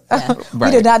 Therapize. Yeah.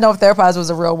 We did not know if therapize was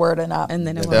a real word or not. And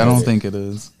then I don't think it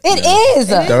is. It is.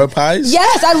 Therapize?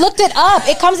 Yes, I looked it up.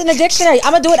 It comes in the dictionary.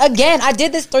 I'm going to do it again. I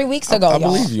did this 3 weeks ago. I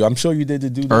believe you. I'm sure you did the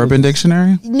due diligence. Urban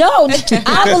Dictionary? No,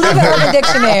 I believe in Urban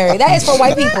Dictionary. That is for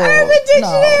white people. Urban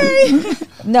Dictionary.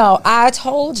 No, I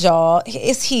told y'all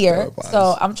it's here. Therapize.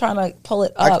 So I'm trying to pull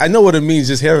it up. I know what it means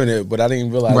just hearing it, but I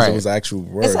didn't realize it was an actual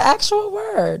word. It's an actual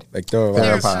word. Like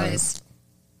therapize.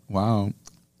 Wow.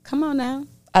 Come on now.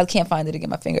 I can't find it again.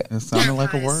 My finger. It sounded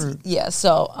like a word. Yeah.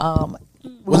 So,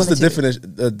 what's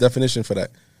the definition for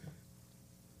that?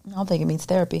 I don't think it means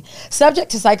therapy.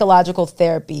 Subject to psychological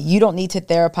therapy. You don't need to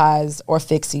therapize or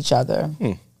fix each other.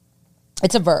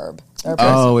 It's a verb.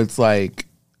 Oh, it's like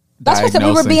that's what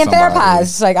we were being therapized.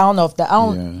 It's like I don't know if that. I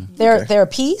don't.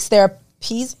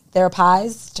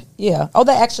 Therapized. Yeah. Oh,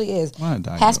 that actually is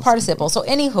past participle. So,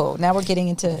 anywho, now we're getting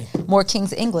into more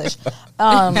King's English.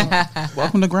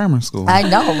 Welcome to grammar school. I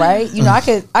know, right? You know, I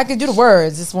could do the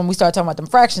words. It's when we start talking about them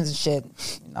fractions and shit.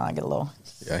 You know, I get a little.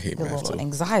 Yeah, I hate math little too.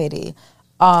 Anxiety.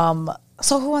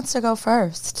 So who wants to go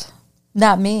first?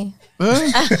 Not me.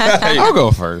 I'll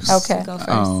go first. Okay. Go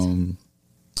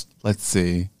first. Let's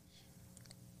see.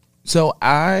 So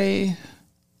I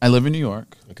live in New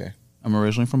York. Okay. I'm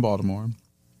originally from Baltimore.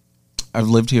 I've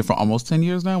lived here for almost 10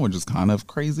 years now, which is kind of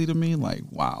crazy to me. Like,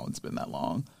 wow, it's been that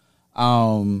long.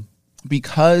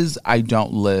 Because I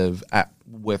don't live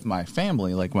with my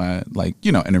family, like my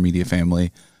intermediate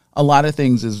family, a lot of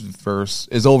things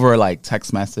is over like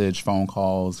text message, phone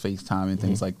calls, FaceTime, and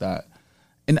things like that.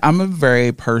 And I'm a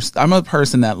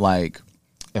person that, like,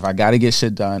 if I got to get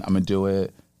shit done, I'm gonna do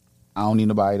it. I don't need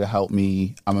nobody to help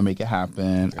me. I'm gonna make it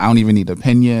happen. I don't even need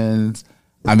opinions.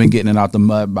 I've been getting it out the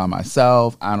mud by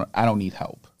myself. I don't need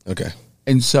help. Okay.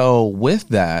 And so with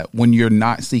that, when you're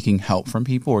not seeking help from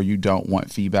people or you don't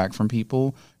want feedback from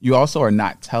people, you also are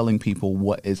not telling people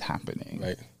what is happening.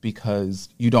 Right. Because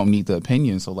you don't need the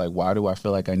opinion. So, like, why do I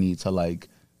feel like I need to, like,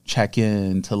 check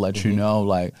in to let you know,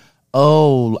 like,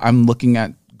 oh, I'm looking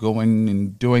at going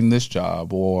and doing this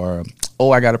job, or, oh,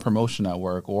 I got a promotion at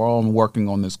work, or, oh, I'm working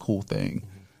on this cool thing.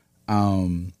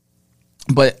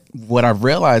 But what I've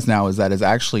realized now is that it's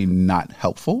actually not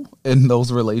helpful in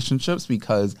those relationships,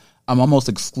 because I'm almost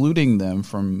excluding them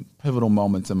from pivotal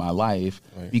moments in my life,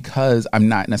 because I'm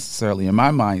not necessarily, in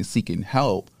my mind, seeking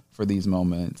help for these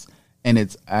moments. And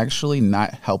it's actually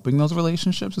not helping those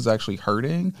relationships. It's actually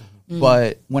hurting.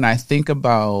 But when I think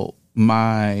about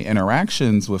my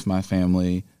interactions with my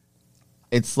family,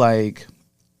 it's like,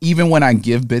 even when I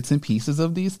give bits and pieces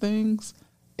of these things,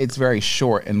 it's very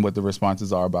short in what the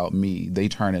responses are about me. They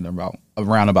turn it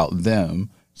around about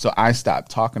them. So I stopped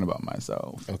talking about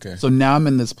myself. Okay. So now I'm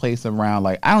in this place around,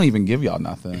 like, I don't even give y'all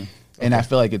nothing. And I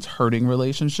feel like it's hurting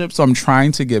relationships. So I'm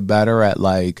trying to get better at,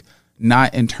 like,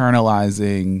 not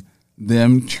internalizing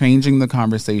them changing the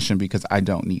conversation because I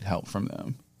don't need help from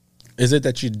them. Is it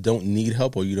that you don't need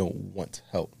help or you don't want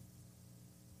help?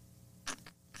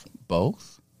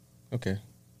 Both. Okay.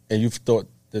 And you've thought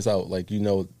this out, like, you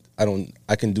know,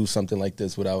 I can do something like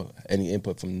this without any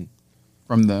input from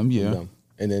them, yeah. Them.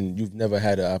 And then you've never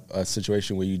had a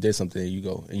situation where you did something and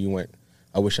you went,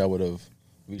 I wish I would have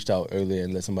reached out earlier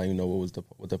and let somebody know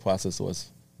what the process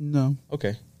was. No.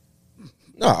 Okay.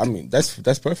 No, I mean, that's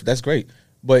perfect. That's great.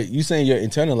 But you saying you're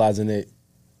internalizing it.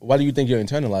 Why do you think you're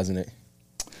internalizing it?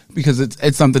 Because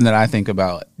it's something that I think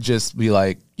about. Just be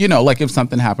like, you know, like if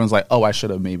something happens, like, oh, I should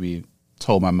have maybe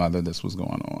told my mother this was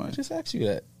going on. I just asked you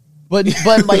that. But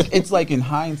like, it's like in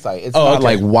hindsight. It's not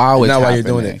like, wow, it's not why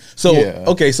happening. You're doing it. So,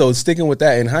 okay, so sticking with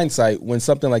that, in hindsight, when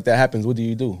something like that happens, what do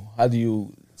you do? How do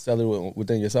you settle it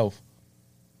within yourself?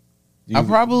 It's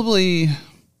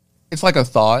like a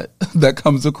thought that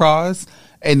comes across.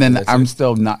 And then I'm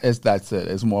still not, that's it.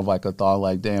 It's more of like a thought,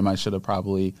 like, damn, I should have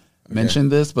probably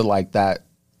mentioned this, but like that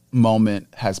moment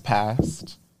has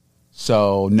passed.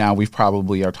 So now we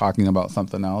probably are talking about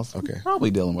something else. Okay. Probably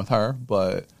dealing with her,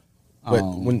 but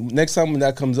when next time when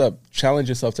that comes up, challenge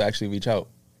yourself to actually reach out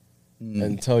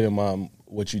and tell your mom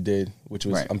what you did, which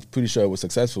was, I'm pretty sure it was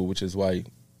successful, which is why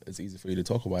it's easy for you to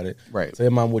talk about it. Right. Tell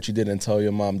your mom what you did and tell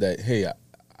your mom that, hey,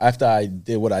 after I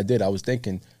did what I did, I was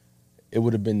thinking it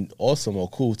would have been awesome or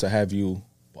cool to have you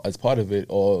as part of it,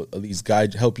 or at least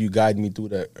help you guide me through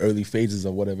the early phases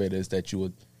of whatever it is that you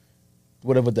would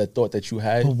whatever that thought that you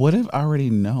had. But what if I already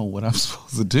know what I'm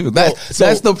supposed to do?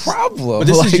 That's the problem. But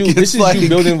this is you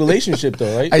building a relationship,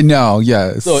 though, right? I know,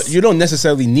 yes. So you don't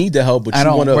necessarily need the help, but you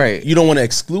don't want to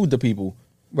exclude the people,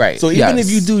 right? So even if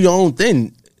you do your own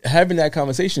thing, having that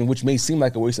conversation, which may seem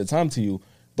like a waste of time to you,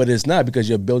 but it's not, because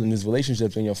you're building these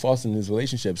relationships and you're fostering these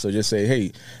relationships. So just say,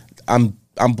 hey, I'm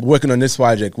working on this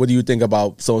project. What do you think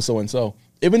about so and so?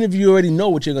 Even if you already know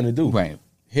what you're going to do, right?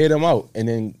 Hear them out, and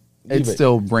then it's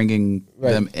still bringing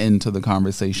them into the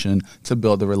conversation to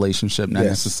build the relationship, not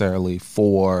necessarily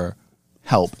for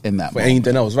help in that moment.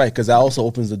 Anything else, right? Because that also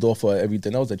opens the door for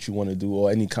everything else that you want to do, or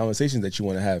any conversations that you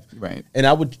want to have, right? And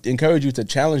I would encourage you to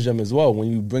challenge them as well when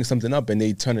you bring something up and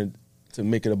they turn it to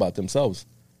make it about themselves.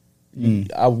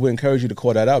 I would encourage you to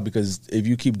call that out, because if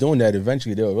you keep doing that,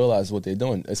 eventually they'll realize what they're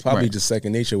doing. It's probably just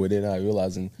second nature, where they're not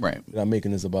realizing, they're not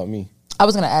making this about me. I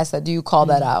was going to ask that. Do you call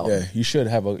that out? Yeah, you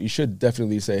should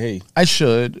definitely say, hey. I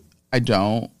should. I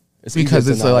don't. Because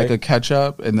it's like a catch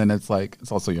up, and then it's like,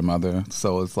 it's also your mother.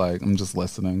 So it's like, I'm just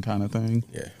listening kind of thing.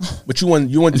 Yeah. But you want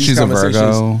these she's conversations. A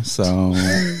Virgo, so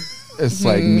it's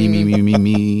like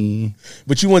me.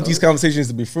 But you want these conversations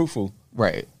to be fruitful.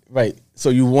 Right. Right. So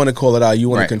you want to call it out. You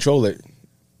want to control it,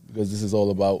 because this is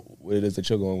all about what it is that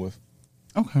you're going with.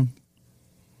 Okay.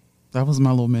 That was my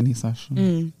little mini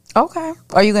session. Okay.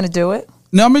 Are you going to do it?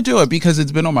 No, I'm going to do it because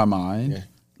it's been on my mind,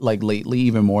 like lately,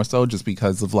 even more so, just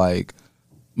because of like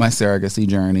my surrogacy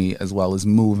journey, as well as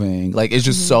moving. Like, it's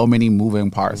just so many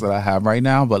moving parts that I have right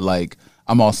now. But like,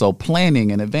 I'm also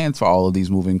planning in advance for all of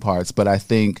these moving parts. But I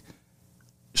think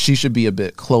she should be a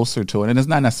bit closer to it. And it's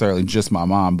not necessarily just my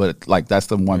mom, but like, that's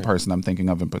the one person I'm thinking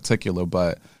of in particular.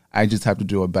 But I just have to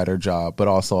do a better job. But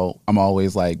also, I'm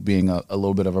always like being a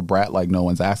little bit of a brat, like no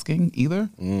one's asking either.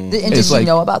 And did you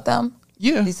know about them?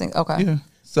 Yeah. These things? Okay. Yeah.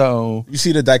 So you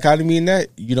see the dichotomy in that?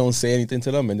 You don't say anything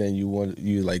to them, and then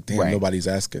you like, damn, nobody's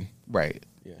asking. Right.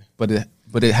 Yeah. But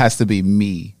it has to be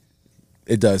me.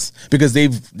 It does, because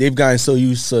they've gotten so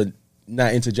used to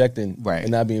not interjecting and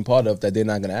not being part of that, they're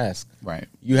not going to ask. Right.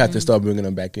 You have to start bringing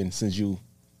them back in, since you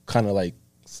kind of like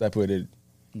separated.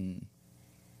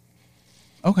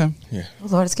 Okay. Yeah. Oh,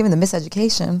 Lord, it's giving the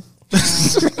miseducation.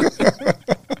 It's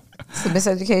the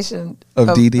miseducation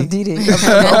of Dee Dee. Of the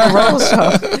Oprah Rose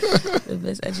show. The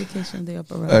miseducation of the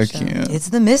Oprah Rose show. It's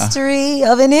the mystery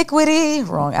of iniquity.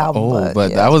 Wrong album.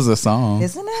 But that was a song.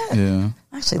 Isn't it? Yeah.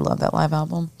 I actually love that live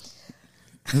album.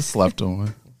 It's slept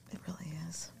on. It really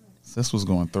is. Sis was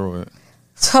going through it.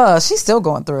 She's still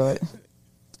going through it.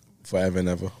 Forever and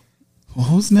ever. Well,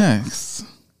 who's next?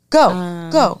 Go.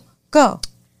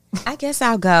 I guess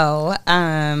I'll go.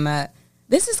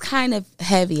 This is kind of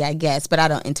heavy, I guess, but I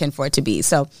don't intend for it to be.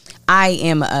 So I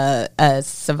am a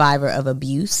survivor of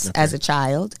abuse as a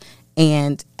child.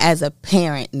 And as a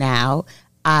parent now,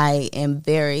 I am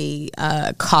very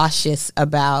cautious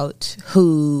about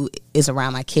who is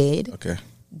around my kid. Okay.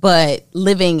 But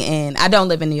I don't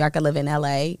live in New York. I live in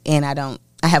LA, and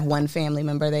I have one family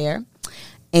member there,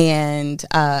 and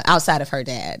outside of her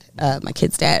dad, my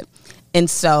kid's dad. And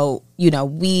so,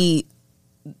 we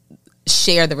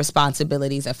share the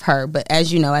responsibilities of her. But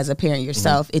as you know, as a parent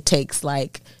yourself, it takes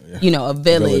a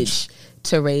village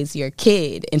to raise your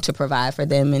kid and to provide for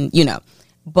them. And,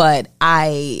 but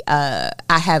I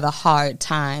have a hard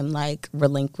time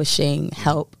relinquishing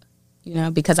help,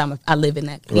 because I live in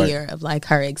that fear of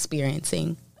her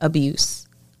experiencing abuse.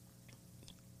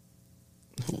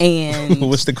 And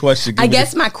what's the question? I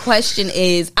guess my question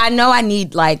is, I know I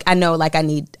need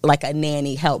a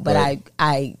nanny help, but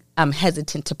I'm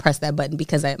hesitant to press that button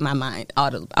because my mind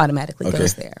automatically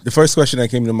goes there. The first question that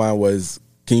came to mind was,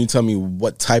 can you tell me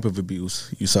what type of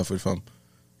abuse you suffered from?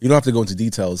 You don't have to go into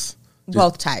details.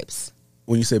 Both types.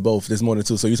 When you say both, there's more than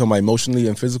two. So you're talking about emotionally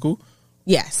and physical?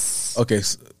 Yes. Okay.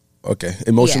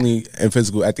 Emotionally and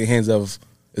physical at the hands of,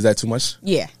 is that too much?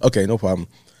 Yeah. Okay, no problem.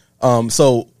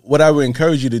 So what I would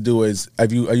encourage you to do is, are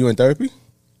you in therapy?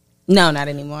 No, not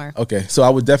anymore. Okay, so I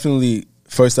would definitely,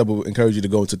 first I would encourage you to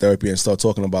go into therapy and start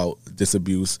talking about this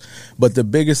abuse. But the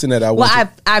biggest thing that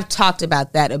I've talked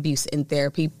about that abuse in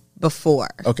therapy before.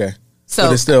 Okay, so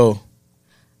but it's still.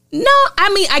 No,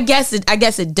 I mean, I guess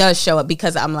it does show up,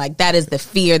 because I'm that is the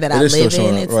fear that I live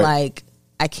in. It's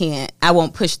I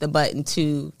won't push the button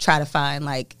to try to find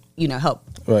help,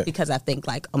 because I think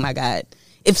oh my God,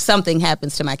 if something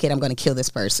happens to my kid, I'm going to kill this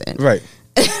person. Right.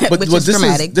 But which is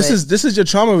dramatic. This is your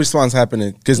trauma response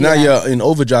happening, because now you're in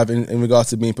overdrive in regards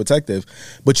to being protective.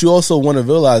 But you also want to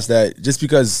realize that just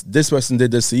because this person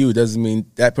did this to you doesn't mean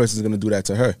that person's going to do that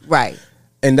to her. Right.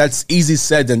 And that's easier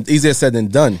said than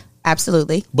done.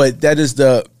 Absolutely. But that is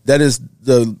the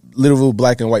literal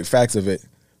black and white facts of it.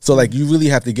 So like you really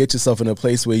have to get yourself in a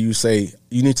place where you say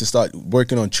you need to start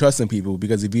working on trusting people,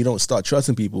 because if you don't start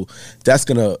trusting people, that's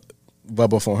gonna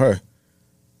rub off on her.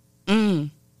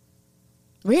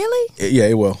 Really? Yeah,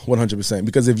 it will, 100%.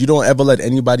 Because if you don't ever let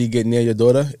anybody get near your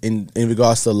daughter in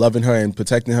regards to loving her and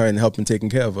protecting her and helping take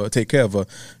care of her,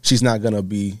 she's not gonna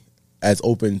be as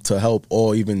open to help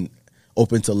or even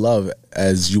open to love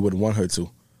as you would want her to.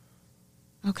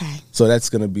 Okay. So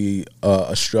that's gonna be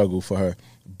a struggle for her.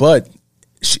 But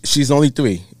she's only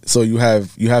 3, so you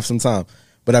have some time.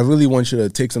 But I really want you to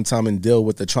take some time and deal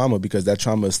with the trauma, because that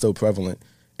trauma is still prevalent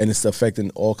and it's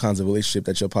affecting all kinds of relationships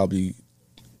that you're probably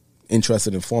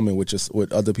interested in forming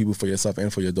with other people, for yourself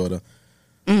and for your daughter.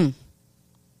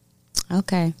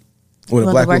 Okay. When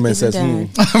a black woman says, right,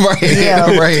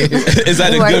 Yeah. right, is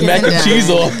that a good mac and cheese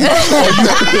or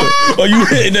you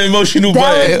hitting the emotional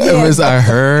button? it was I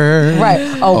heard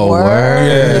A word.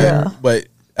 Yeah. But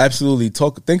absolutely,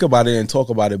 think about it and talk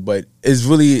about it. But it's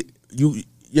really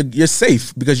you're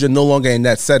safe because you're no longer in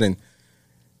that setting.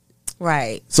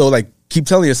 Right. So like, keep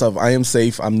telling yourself, I am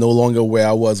safe. I'm no longer where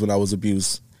I was when I was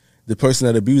abused. The person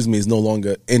that abused me is no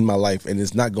longer in my life and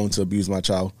is not going to abuse my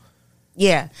child.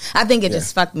 Yeah, I think it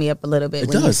just fucked me up a little bit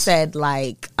when you said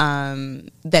like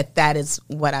that is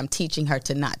what I'm teaching her,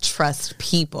 to not trust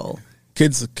people.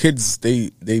 Kids,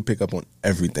 they pick up on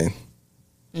everything.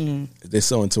 They're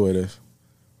so intuitive.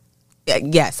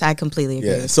 Yes, I completely agree.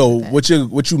 Yeah. So what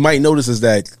you might notice is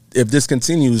that if this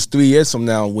continues 3 years from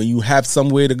now, when you have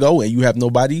somewhere to go and you have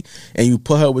nobody, and you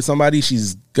put her with somebody,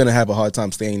 she's gonna have a hard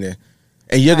time staying there,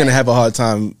 and you're gonna have a hard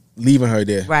time leaving her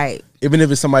there. Right. Even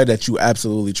if it's somebody that you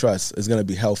absolutely trust, it's gonna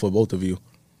be hell for both of you,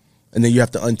 and then you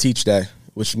have to unteach that,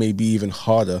 which may be even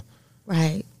harder.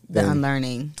 Right. The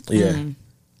unlearning. Yeah.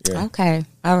 Yeah. Okay.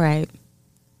 All right.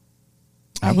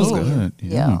 That was good.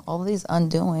 Yeah. All these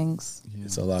undoings.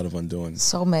 It's a lot of undoing.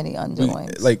 So many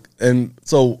undoings. And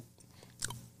so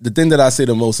the thing that I say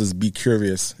the most is be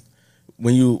curious.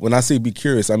 When I say be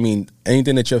curious, I mean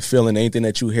anything that you're feeling, anything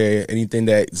that you hear, anything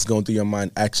that's going through your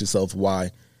mind, ask yourself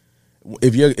why.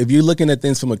 If you're looking at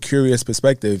things from a curious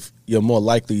perspective, you're more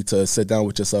likely to sit down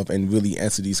with yourself and really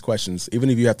answer these questions. Even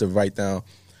if you have to write down,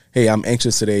 hey, I'm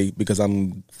anxious today because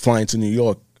I'm flying to New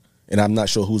York and I'm not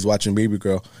sure who's watching Baby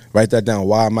Girl. Write that down.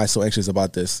 Why am I so anxious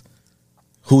about this?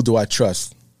 Who do I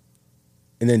trust?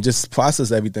 And then just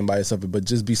process everything by yourself, but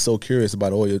just be so curious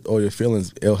about all your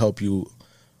feelings. It'll help you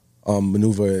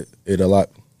maneuver it a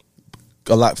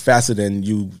lot faster than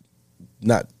you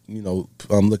not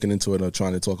looking into it or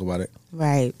trying to talk about it.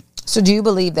 Right. So do you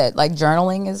believe that like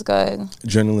journaling is good?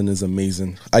 Journaling is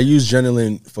amazing. I use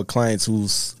journaling for clients who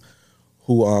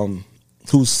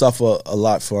suffer a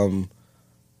lot from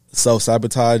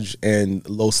self-sabotage and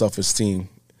low self-esteem.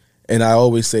 And I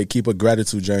always say keep a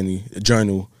gratitude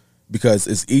journal, because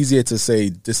it's easier to say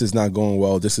this is not going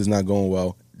well,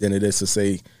 than it is to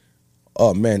say,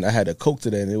 oh man, I had a Coke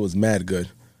today and it was mad good.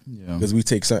 Yeah. Because we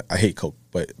take I hate Coke,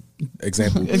 but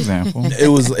example.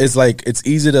 It's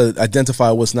easy to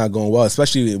identify what's not going well,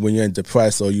 especially when you're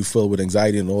depressed or you feel with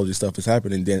anxiety and all this stuff is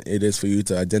happening, then it is for you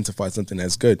to identify something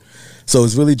that's good. So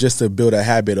it's really just to build a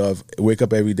habit of wake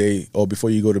up every day or before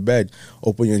you go to bed,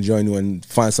 open your journal and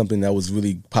find something that was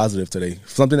really positive today.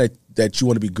 Something that you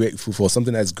want to be grateful for,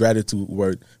 something that's gratitude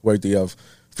worthy of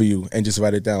for you, and just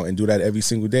write it down and do that every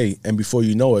single day. And before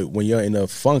you know it, when you're in a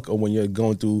funk or when you're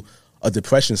going through a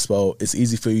depression spell, it's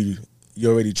easy for you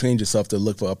already trained yourself to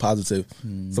look for a positive,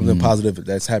 something positive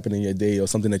that's happening in your day, or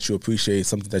something that you appreciate,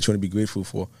 something that you want to be grateful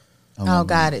for. Oh,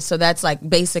 got it. So that's like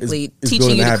basically it's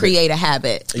teaching you to create a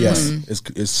habit. Yes,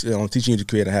 it's teaching you to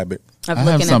create a habit of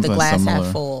looking at the glass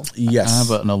half full. Yes,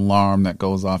 I have an alarm that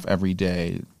goes off every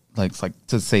day, like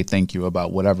to say thank you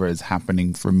about whatever is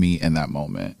happening for me in that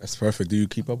moment. That's perfect. Do you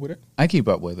keep up with it? I keep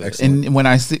up with it. Excellent. And when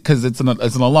I see, because it's an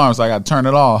alarm, so I got to turn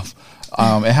it off.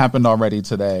 It happened already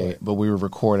today, but we were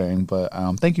recording. But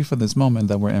thank you for this moment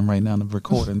that we're in right now, the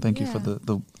recording. Thank you for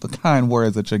the kind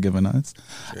words that you're giving us.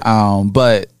 Sure.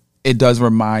 But it does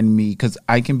remind me, because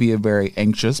I can be a very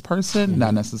anxious person,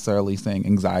 not necessarily saying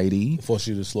anxiety. It forces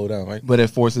you to slow down, right? But it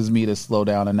forces me to slow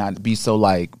down and not be so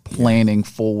like planning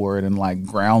forward and like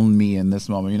ground me in this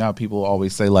moment. You know how people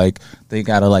always say like they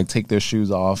gotta like take their shoes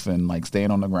off and like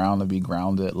stand on the ground and be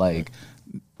grounded. Like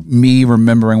me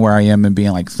remembering where I am and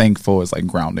being like thankful is like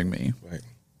grounding me. Right.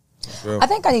 I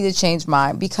think I need to change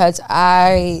mine, because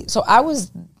I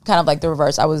was kind of like the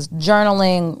reverse. I was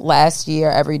journaling last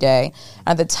year every day.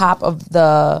 At the top of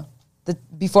the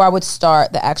before I would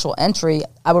start the actual entry,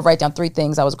 I would write down 3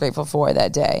 things I was grateful for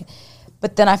that day.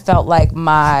 But then I felt like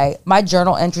my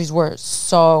journal entries were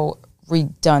so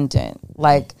redundant.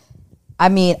 Like I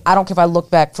mean, I don't care if I look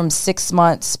back from 6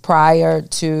 months prior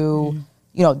to,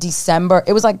 December.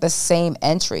 It was like the same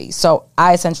entry. So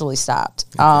I essentially stopped.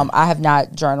 Okay. I have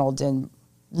not journaled in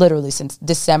literally since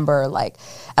December.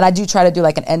 And I do try to do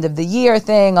like an end of the year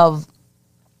thing of,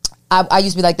 I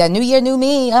used to be like that, new year, new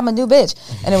me, I'm a new bitch.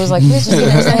 And it was like, bitch, it's giving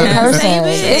the same person.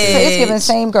 It's giving the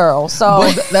same girl.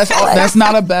 So that's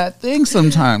not a bad thing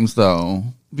sometimes, though.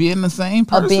 Being the same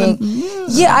person.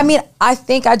 I mean, I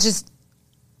think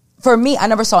for me, I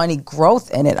never saw any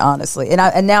growth in it, honestly.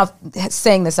 And now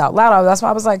saying this out loud, that's why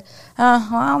I was like, I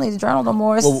don't need to journal no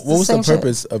more. What was the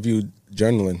purpose of you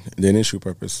journaling, the initial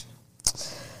purpose?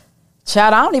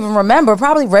 Child, I don't even remember.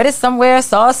 Probably read it somewhere,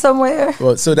 saw it somewhere.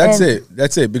 Well, so that's it.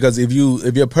 That's it. Because if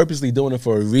you're purposely doing it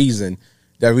for a reason,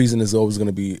 that reason is always going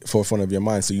to be forefront of your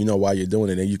mind. So you know why you're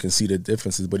doing it, and you can see the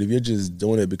differences. But if you're just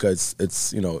doing it because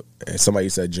it's somebody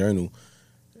said journal,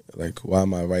 like why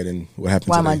am I writing? What happened?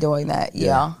 Why am I doing that?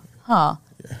 Yeah. Huh.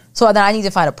 Yeah. So then I need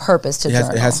to find a purpose to journal.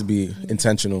 It has to be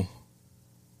intentional.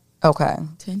 Okay.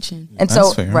 Intention. And that's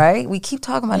so fair. Right, we keep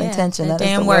talking about intention. That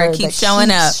damn word keeps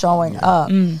showing up.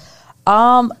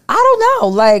 I don't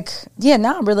know.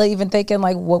 Now I'm really even thinking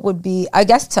what would be, I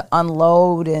guess, to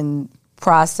unload and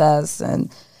process.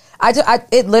 And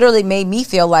it literally made me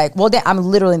feel like, I'm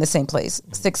literally in the same place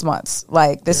 6 months.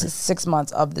 This is 6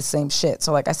 months of the same shit.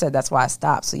 So like I said, that's why I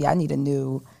stopped. So I need a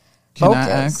new focus.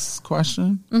 Can I ask a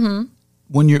question?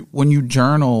 Mm-hmm. When you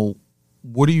journal,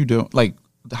 what do you do?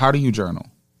 How do you journal?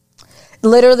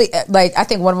 Literally, I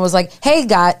think one of them was like, "Hey,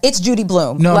 God, it's Judy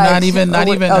Bloom." No, not even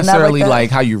necessarily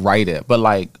like how you write it, but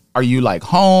are you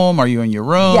home? Are you in your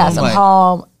room? Yes, I'm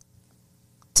home.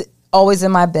 Always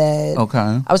in my bed. Okay.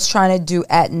 I was trying to do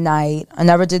at night. I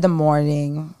never did the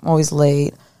morning. I'm always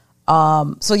late.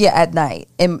 At night,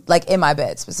 in my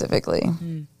bed specifically.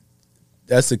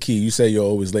 That's the key. You say you're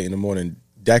always late in the morning.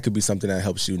 That could be something that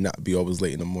helps you not be always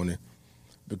late in the morning.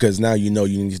 Because now you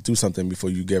need to do something before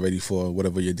you get ready for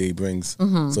whatever your day brings.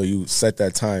 Mm-hmm. So you set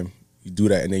that time, you do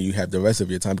that, and then you have the rest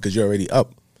of your time because you're already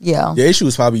up. Yeah. The issue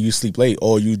is probably you sleep late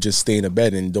or you just stay in the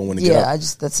bed and don't want to get up. Yeah,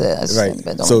 that's it. I just stay in the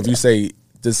bed, so if you say,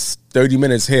 this 30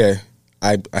 minutes here,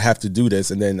 I have to do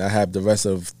this, and then I have the rest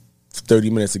of 30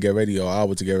 minutes to get ready or an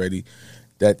hour to get ready,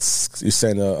 you're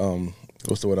setting a,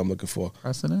 what's the word I'm looking for?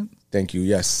 Precedent? Thank you,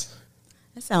 yes.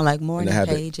 That sounds like morning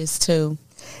pages too.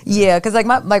 Yeah, because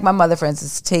my mother, for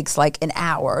instance, takes an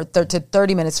hour to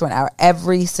 30 minutes to an hour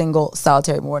every single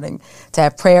solitary morning to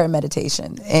have prayer and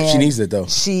meditation. And she needs it though.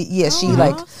 She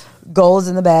goes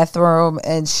in the bathroom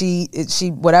and she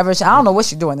whatever. I don't know what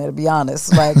she's doing there, to be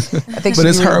honest. I think but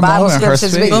it's her Bible moment, her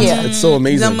scriptures. space. Yeah, it's so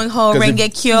amazing. Yeah,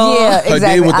 exactly. Her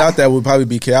day without that would probably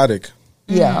be chaotic.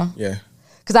 Yeah, yeah.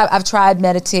 Because I've tried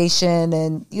meditation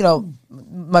and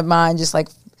my mind just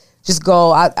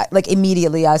go. I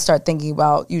immediately I start thinking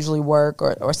about usually work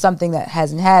or something that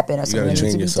hasn't happened or something that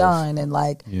needs to be done and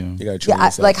you gotta train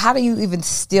yourself. how do you even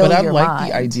still your mind? But I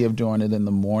like the idea of doing it in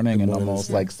the morning and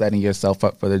almost setting yourself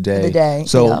up for the day.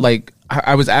 So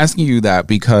I was asking you that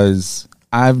because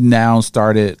I've now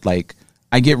started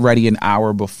I get ready an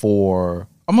hour before,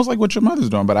 almost like what your mother's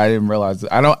doing, but I didn't realize it.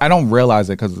 I don't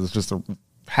realize it because it's just a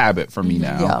habit for me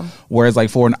now. Yeah. Whereas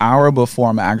for an hour before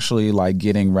I'm actually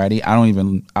getting ready, I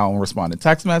don't respond to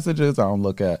text messages. I don't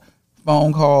look at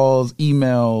phone calls,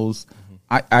 emails.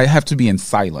 I have to be in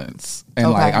silence. And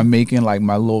I'm making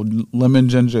my little lemon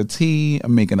ginger tea.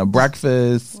 I'm making a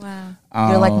breakfast. Wow.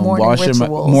 You're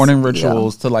morning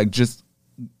rituals to just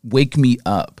wake me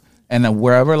up. And then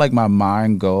wherever my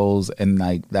mind goes and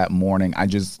that morning, I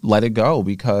just let it go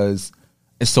because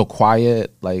it's so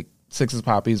quiet. Six's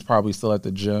Poppy's probably still at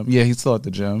the gym. Yeah, he's still at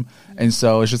the gym. And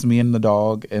so it's just me and the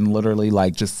dog and literally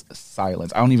just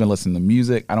silence. I don't even listen to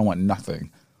music. I don't want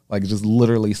nothing. Just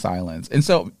literally silence. And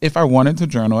so if I wanted to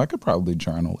journal, I could probably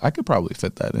journal. I could probably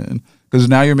fit that in. Because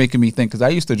now you're making me think, because I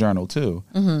used to journal too.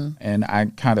 Mm-hmm. And I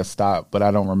kind of stopped, but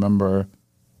I don't remember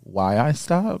why I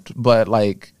stopped. But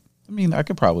I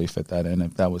could probably fit that in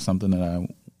if that was something that I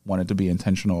wanted to be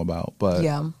intentional about. But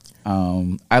yeah.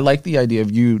 I like the idea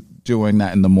of you doing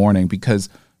that in the morning because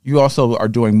you also are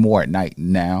doing more at night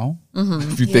now.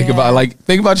 Mm-hmm. If you think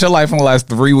about your life in the last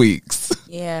 3 weeks.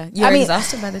 Yeah. You're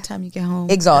exhausted by the time you get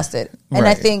home. Exhausted. And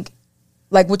I think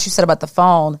what you said about the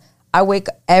phone, I wake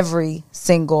every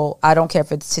single, I don't care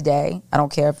if it's today. I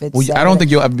don't care if it's I don't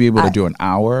think you'll ever be able to do an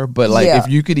hour, but if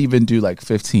you could even do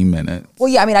 15 minutes. Well,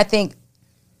 yeah, I think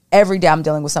every day I'm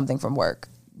dealing with something from work.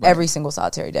 Right. Every single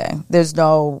solitary day. There's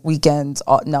no weekends.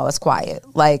 No, it's quiet.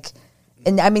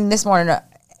 And this morning,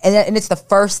 and it's the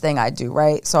first thing I do,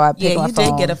 right? So I pick my phone.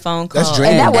 You did get a phone call. That's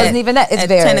draining. And that wasn't even that. It's at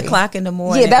very 10 o'clock in the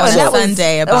morning. Yeah, that was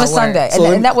Sunday. On a Sunday,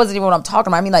 and that wasn't even what I'm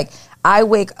talking about. I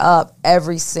wake up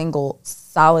every single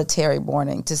solitary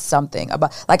morning to something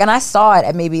about and I saw it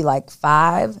at maybe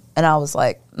 5, and I was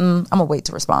like, I'm gonna wait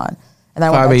to respond, and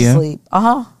then I went back to sleep.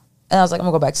 And I was like, I'm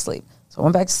gonna go back to sleep. So I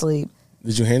went back to sleep.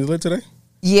 Did you handle it today?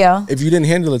 Yeah. If you didn't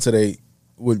handle it today,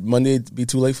 would Monday be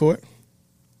too late for it?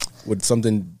 Would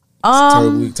something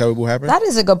terrible happen? That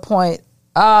is a good point.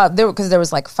 Because there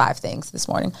was 5 things this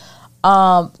morning. 2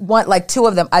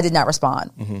 of them I did not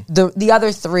respond. The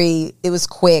other 3, it was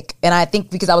quick, and I think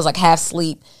because I was half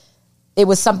asleep, it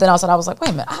was something else, and I was like, wait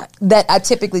a minute, that I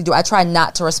typically do. I try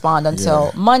not to respond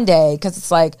until Monday, because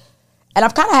it's and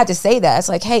I've kind of had to say that.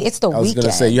 It's hey, it's the weekend. I was going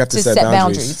to say, you have to set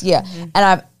boundaries. Yeah.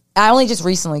 And I only just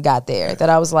recently got there that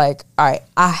I was like, all right,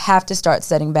 I have to start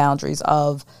setting boundaries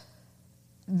of,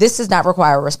 this does not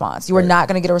require a response. You are not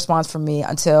going to get a response from me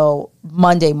until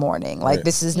Monday morning.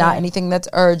 This is not anything that's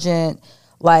urgent.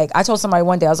 I told somebody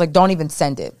one day, I was like, don't even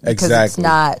send it, because it's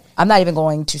not, I'm not even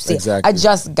going to see it. I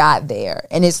just got there,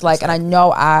 and it's and I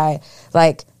know I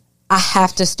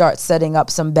have to start setting up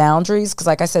some boundaries, because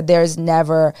I said, there's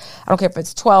never, I don't care if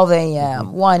it's 12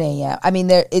 a.m., 1 a.m. I mean,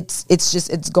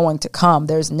 it's going to come.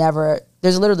 There's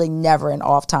literally never an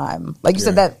off time. You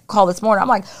said that call this morning. I'm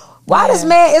like, why this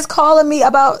man is calling me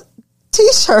about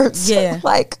T-shirts? Yeah.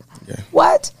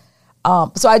 What?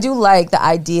 So I do like the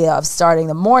idea of starting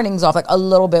the mornings off a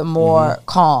little bit more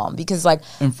calm, because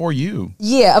and for you.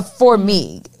 Yeah, for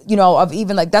me. Of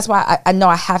even that's why I know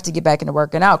I have to get back into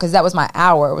working out, because that was my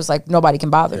hour. It was nobody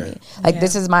can bother me.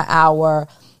 This is my hour.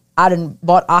 I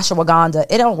bought ashwagandha.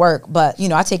 It don't work, but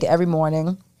I take it every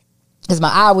morning, because my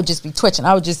eye would just be twitching.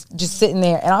 I would just sitting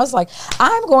there, and I was like,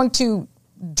 I'm going to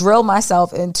drill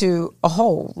myself into a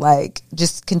hole,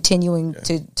 just continuing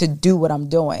to do what I'm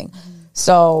doing.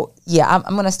 So yeah,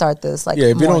 I'm gonna start this. If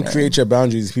you don't create your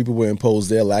boundaries, people will impose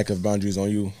their lack of boundaries on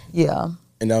you. Yeah,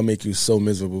 and that'll make you so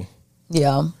miserable.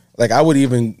 Yeah, I would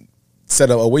even set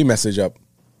a away message up.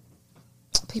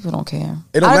 People don't care.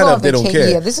 It don't matter if they don't care.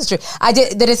 Yeah, this is true. I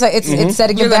did that. It's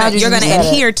setting your boundaries. You're gonna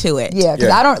adhere to it. Yeah,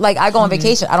 because I don't I go on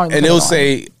vacation. I don't. Even and it'll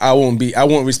say I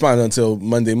won't respond until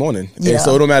Monday morning. Yeah. And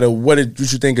so it don't matter what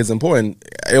you think is important.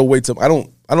 It'll wait till I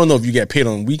don't know if you get paid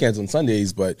on weekends on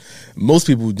Sundays, but most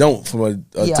people don't from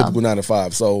a typical 9 to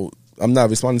 5. So I'm not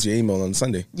responding to your email on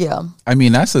Sunday. Yeah. I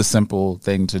mean, that's a simple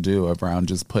thing to do around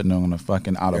just putting on a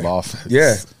fucking out of office.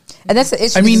 Yeah. And that's the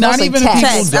issue. I mean, not even text. people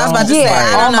don't. I was about to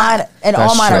say,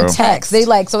 all mine are text. They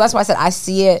so that's why I said I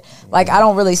see it. I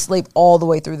don't really sleep all the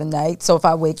way through the night. So if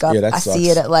I wake up, I see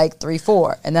it at 3,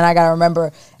 4, and then I gotta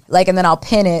remember. And then I'll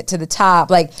pin it to the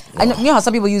top. I know, how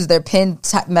some people use their pin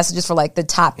messages for the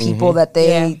top people that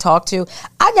they talk to.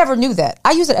 I never knew that.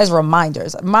 I use it as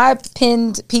reminders. My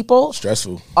pinned people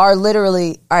stressful are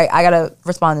literally, all right, I gotta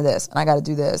respond to this and I gotta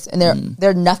do this, and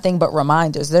they're nothing but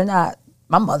reminders. They're not.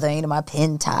 My mother ain't in my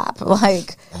pin top.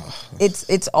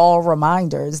 It's all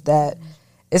reminders that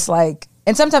it's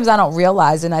and sometimes I don't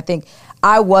realize, and I think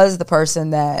I was the person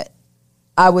that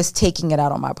I was taking it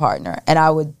out on my partner, and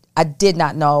I did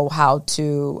not know how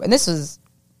to, and this was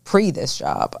pre this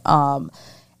job, and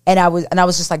I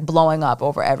was just blowing up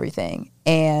over everything,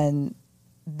 and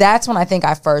that's when I think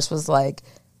I first was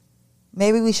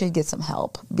maybe we should get some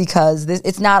help, because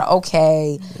it's not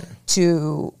okay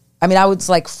to. I mean, I was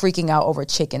freaking out over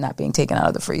chicken not being taken out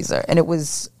of the freezer, and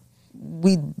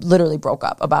we literally broke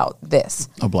up about this.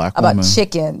 A black about woman.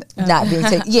 Chicken not being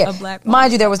taken. Yeah,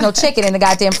 mind you, there was no chicken in the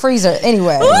goddamn freezer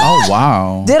anyway. Oh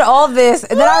wow! Did all this,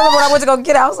 and then I remember when I went to go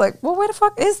get it, I was like, "Well, where the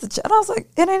fuck is the chicken?" And I was like,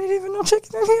 "It ain't even no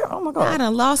chicken in here." Oh my god! I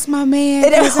done lost my man.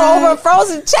 And it was over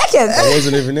frozen chicken. That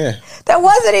wasn't even there. That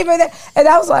wasn't even there, and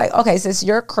I was like, "Okay, sis,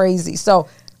 you're crazy." So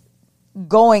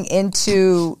going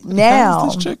into now,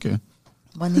 this chicken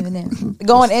wasn't even there.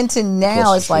 Going into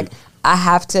now, it's I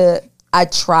have to. I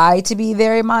try to be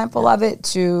very mindful of it,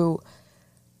 to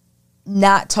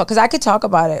not talk, because I could talk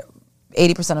about it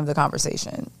 80% of the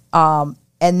conversation. And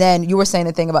then you were saying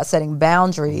the thing about setting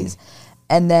boundaries,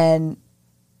 and then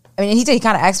I mean, he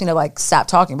kind of asked me to stop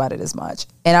talking about it as much,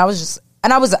 and I was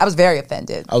very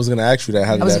offended. I was going to ask you that.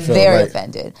 How did that feel? I was very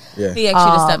offended. Yeah. He asked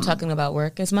you to stop talking about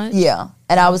work as much. Yeah,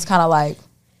 and I was kind of I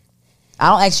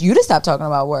don't ask you to stop talking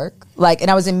about work. And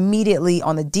I was immediately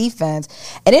on the defense.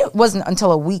 And it wasn't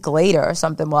until a week later or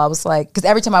something where I was because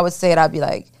every time I would say it, I'd be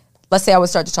let's say I would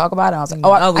start to talk about it. And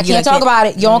I was I can't talk about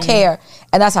it. You don't care.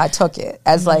 And that's how I took it.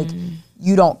 As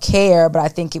you don't care. But I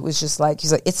think it was just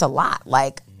he's it's a lot.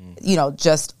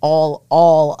 Just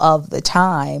all of the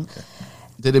time.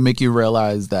 Did it make you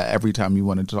realize that every time you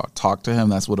wanted to talk to him,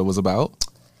 that's what it was about?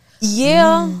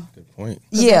 Yeah. Good point.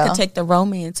 Yeah. That could take the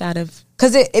romance out of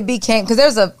because it became, because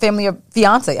there's a Family or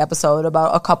Fiance episode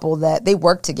about a couple that they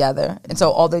worked together, and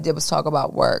so all they did was talk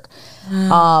about work.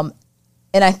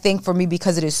 And I think for me,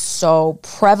 because it is so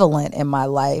prevalent in my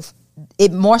life,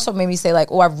 it more so made me say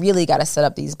like, oh, I really got to set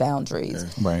up these boundaries.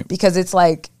 Right. Because it's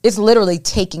like, it's literally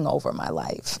taking over my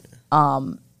life.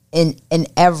 In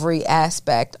every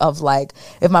aspect of like,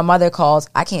 if my mother calls,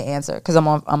 I can't answer because I'm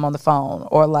on the phone.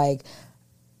 Or like,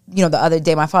 you know, the other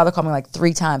day my father called me like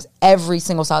 3 times, every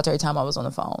single solitary time I was on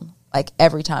the phone, like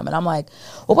every time. And I'm like,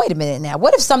 well, wait a minute now.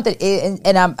 What if something is,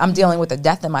 and I'm dealing with a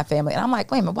death in my family, and I'm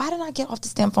like, wait a minute, why didn't I get off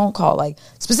this damn phone call? Like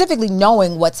specifically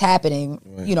knowing what's happening,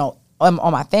 you know,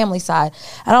 on my family side.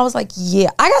 And I was like,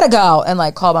 yeah, I gotta go, and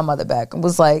like called my mother back and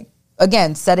was like,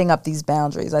 again, setting up these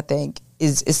boundaries, I think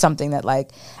is something that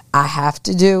like I have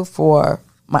to do for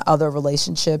my other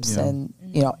relationships and,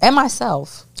 you know, and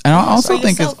myself. And I also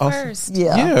think it's first.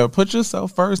 also, put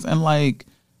yourself first and like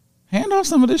hand off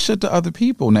some of this shit to other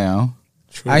people now.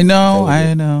 True. I know.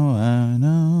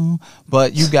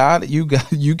 But you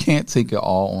can't take it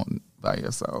all on by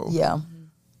yourself. Yeah.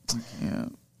 Yeah.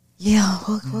 Yeah,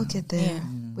 we'll get there.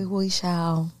 We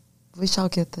shall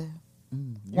get there.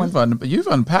 You've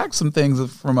unpacked some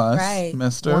things from us, Right.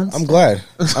 mister. I'm glad.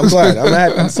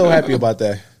 I'm so happy about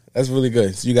that. That's really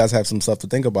good. So you guys have some stuff to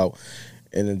think about,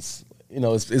 and it's, you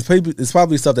know, it's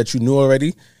probably stuff that you knew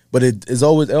already, but it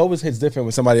always hits different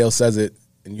when somebody else says it,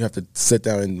 and you have to sit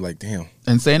down and like, damn,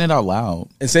 And saying it out loud.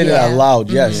 it out loud.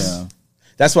 Yes, Yeah.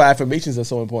 that's why affirmations are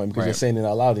so important, because Right. you're saying it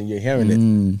out loud and you're hearing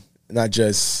it, not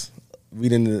just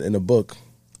reading it in a book.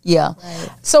 Yeah.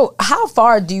 So how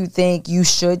far do you think you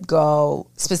should go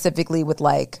specifically with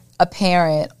like a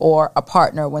parent or a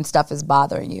partner when stuff is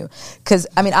bothering you? Because,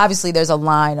 I mean, obviously there's a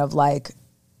line of like,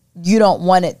 you don't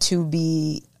want it to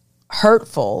be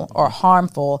hurtful or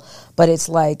harmful, but it's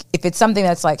like, if it's something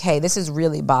that's like, hey, this is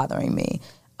really bothering me,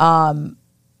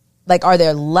 like, are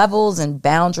there levels and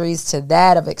boundaries to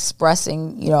that of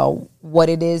expressing, you know, what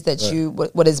it is that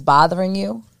what is bothering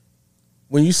you?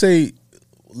 When you say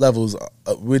levels,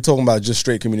 we're talking about just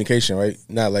straight communication, right?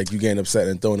 Not like you getting upset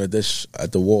and throwing a dish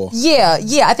at the wall. Yeah.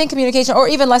 I think communication, or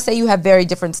even let's say you have very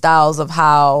different styles of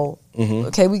how,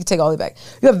 okay, we can take all the way back.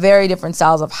 You have very different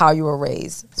styles of how you were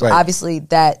raised. So obviously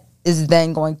that is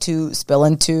then going to spill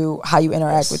into how you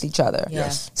interact with each other.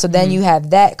 Yes. So then you have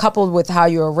that coupled with how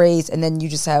you were raised, and then you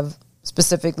just have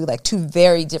specifically like 2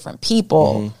 very different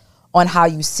people on how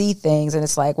you see things. And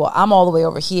it's like, well, I'm all the way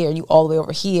over here and you all the way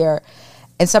over here.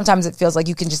 And sometimes it feels like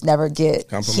you can just never get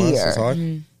Compromise here. is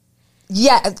hard.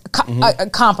 Yeah, a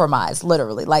compromise,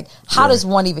 literally. Like, how does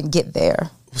one even get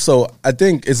there? So I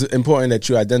think it's important that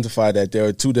you identify that there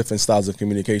are 2 different styles of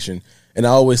communication. And I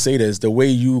always say this, the way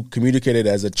you communicated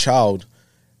as a child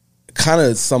kind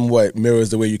of somewhat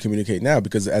mirrors the way you communicate now.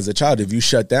 Because as a child, if you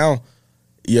shut down,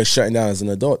 you're shutting down as an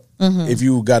adult. If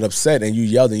you got upset and you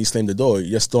yelled and you slammed the door,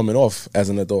 you're storming off as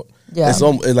an adult. Yeah.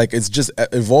 It's just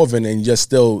evolving, and you're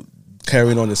still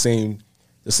carrying on the same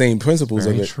principles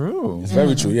of it. True. It's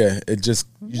very true. Yeah.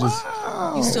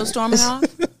 You still storming off?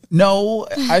 No,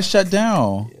 I shut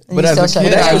down. And But you as a still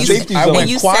kid, shut down. I And went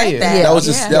you quiet. said that. That was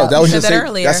just Yeah. that was You just said that safe.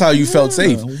 earlier. That's how you felt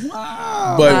safe.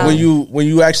 Wow. But when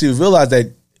you actually realize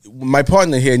that my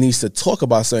partner here needs to talk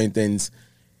about certain things,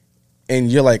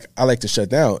 and you're like, I like to shut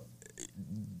down,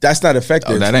 that's not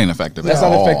effective. Oh, that ain't effective. That's at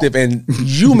not all. effective, and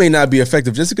you may not be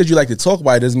effective. Just because you like to talk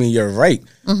about it doesn't mean you're right,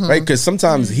 right? Because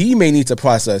sometimes he may need to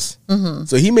process,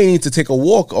 so he may need to take a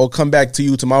walk or come back to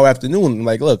you tomorrow afternoon.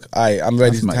 Like, look, I'm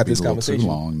ready This to might have be this a little conversation. too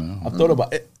long now. I've thought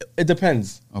about it. It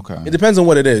depends. Okay. It depends on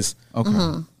what it is.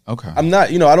 Okay. Okay. I'm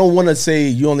not, I don't want to say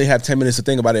you only have 10 minutes to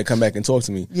think about it and come back and talk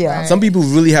to me. Yeah. Right. Some people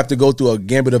really have to go through a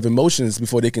gambit of emotions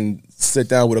before they can sit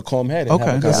down with a calm head and have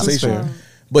a Okay, that's conversation. fair.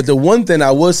 But the one thing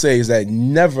I will say is that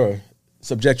never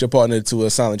subject your partner to a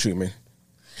silent treatment.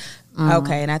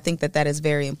 Okay, and I think that is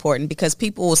very important, because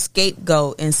people will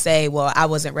scapegoat and say, well, I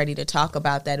wasn't ready to talk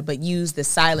about that, but use the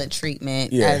silent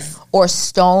treatment as... Or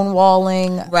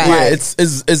stonewalling. Right. Yeah,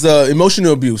 it's a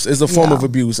emotional abuse. It's a form of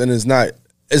abuse, and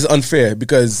it's unfair,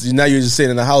 because now you're just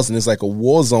sitting in the house and it's like a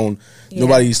war zone. Yeah.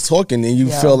 Nobody's talking, and you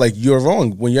feel like you're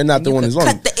wrong when you're not the one who's wrong.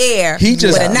 Cut the air He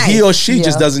or she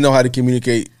just Yeah. doesn't know how to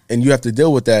communicate, and you have to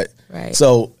deal with that. Right.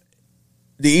 So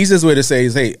the easiest way to say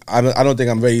is, hey, I don't think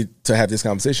I'm ready to have this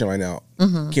conversation right now.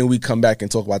 Can we come back and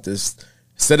talk about this?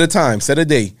 Set a time, set a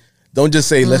day. Don't just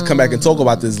say, let's come back and talk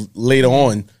about this later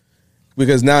on,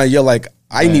 because now you're like,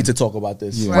 I need to talk about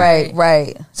this.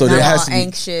 Right. So Not there has all to be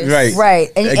anxious. Right.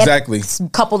 And exactly.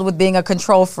 and coupled with being a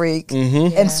control freak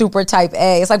and super type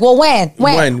A. It's like, well, when?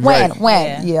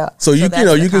 Yeah. So you that's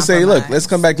the you can say, look, compromise. let's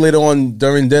come back later on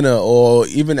during dinner or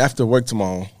even after work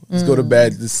tomorrow. Let's go to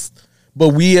bed. but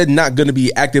we are not going to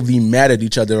be actively mad at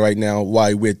each other right now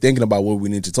while we're thinking about what we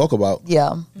need to talk about.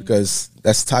 Yeah. Because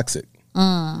that's toxic.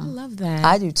 I love that.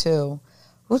 I do too.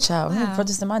 Oh, child. I'm going to put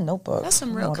this in my notebook. That's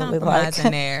some real What do we compromise like?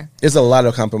 in there. There's a lot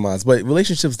of compromise, but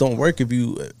relationships don't work if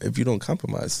you don't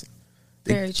compromise.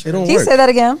 Very true. They don't Can you work. say that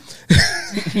again?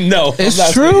 No,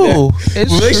 It's true.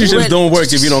 It's relationships true. don't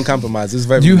work if you don't compromise. It's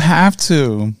very You have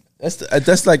to.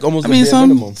 that's like almost. I mean, the bare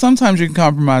minimum. sometimes you can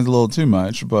compromise a little too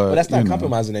much, But that's not you know.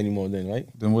 compromising anymore, then, right?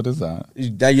 Then what is that?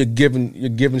 Now you're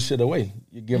giving shit away.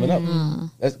 You're giving up. Mm-hmm.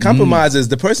 That's, compromise is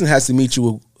the person has to meet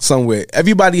you somewhere.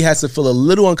 Everybody has to feel a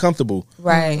little uncomfortable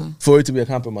Right. for it to be a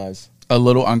compromise. A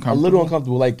little A uncomfortable. little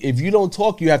uncomfortable. Like if you don't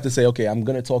talk, you have to say, "Okay, I'm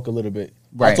gonna talk a little bit."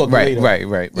 I'll Right, talk right, later.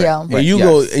 right. Yeah. And you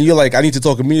go and you're like, "I need to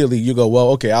talk immediately." You go,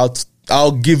 "Well, okay,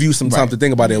 I'll give you some time to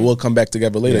think about it. And we'll come back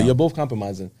together later." Yeah. You're both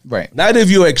compromising. Right. Not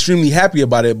if you're extremely happy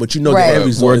about it, but you know Right. the end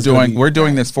result We're is gonna doing be- we're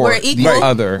doing this for the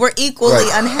other. We're equally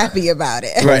unhappy about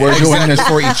it. Right. We're doing this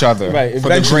for each other. right For the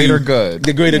Eventually, greater good.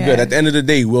 The greater good. At the end of the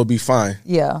day, we'll be fine.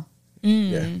 Yeah.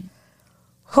 Yeah.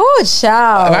 Oh,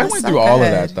 child. And I went through all of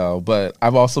that though, but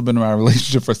I've also been in a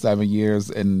relationship for 7 years,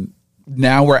 and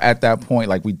now we're at that point.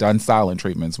 Like we've done silent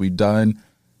treatments, we've done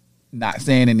not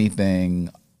saying anything,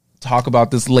 talk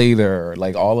about this later,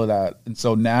 like all of that, and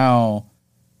so now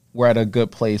we're at a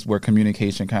good place where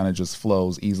communication kind of just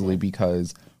flows easily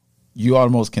because you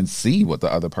almost can see what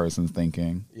the other person's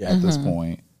thinking at this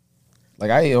point.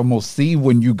 Like I almost see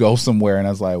when you go somewhere, and I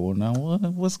was like, "Well, now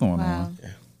what's going on?"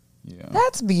 Yeah.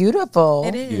 That's beautiful.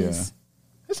 It is. Yeah.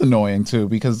 It's annoying too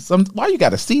because why you got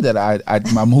to see that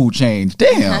my mood changed?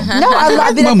 Damn. No,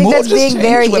 I think mood that's just being changed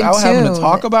very in without having tune. to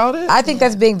talk about it. I think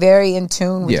that's being very in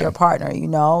tune with Yeah. your partner. You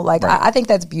know, like Right. I think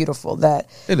that's beautiful. That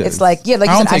It it's is. like like I you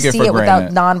don't said, I take it see for it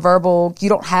without granted. nonverbal. You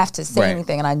don't have to say Right.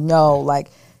 anything, and I know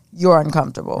like you're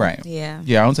uncomfortable. Right. Yeah.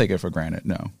 Yeah, I don't take it for granted.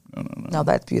 No. No,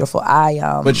 that's beautiful.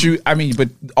 But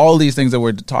all these things that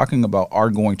we're talking about are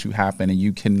going to happen, and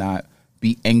you cannot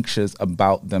be anxious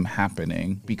about them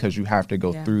happening because you have to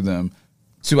go through them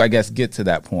to, I guess, get to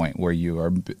that point where you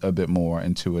are a bit more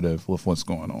intuitive with what's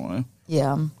going on.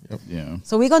 Yeah. Yeah.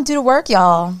 So we're gonna do the work,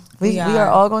 y'all. We are. are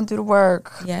all gonna do the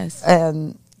work. Yes.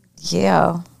 And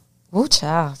yeah. Ooh,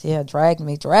 child. Yeah, drag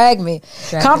me. Drag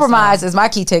Compromise is my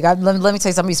key take. Let me tell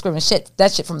you something. You screaming shit.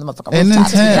 That shit from the motherfucker. And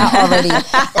rooftops. intent.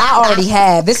 I already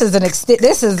have. This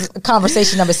is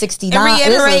conversation number 69. And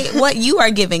reiterate what you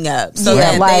are giving up so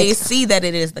Yeah, that like- they see that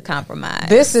it is the compromise.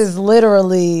 This is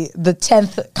literally the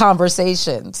 10th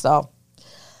conversation. So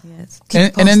yes.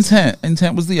 And intent.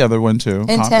 Intent was the other one too.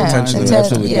 Intentional,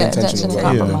 absolutely. Yeah, Intentional, intentional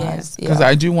right. compromise. Because Yeah.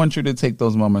 I do want you to take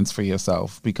those moments for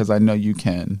yourself because I know you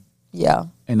can, Yeah.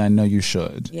 and I know you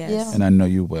should, Yes. and I know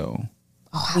you will.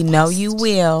 We know you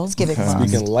will. Let's give it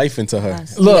Speaking life into her.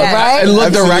 Look, Yeah. Right?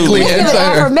 look directly Give into it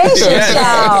her. affirmation,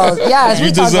 child. Yes, You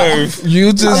we talk about- deserve.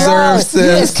 You deserve, You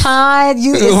is sis. kind.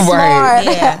 You is Right. smart.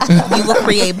 Yeah. You will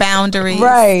create boundaries.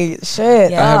 Right.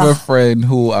 Shit. Yeah. I have Ah. a friend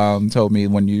who told me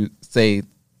when you say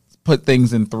put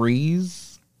things in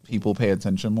threes, people pay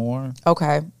attention more.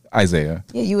 Okay. Isaiah,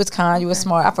 Yeah, you was kind. You was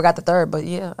smart. I forgot the third, but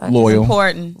yeah. loyal,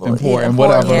 Important. important,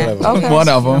 whatever. Yeah. Okay. One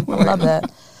of them. I love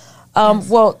that.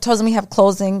 Well, Tosin, we have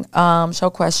closing show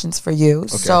questions for you.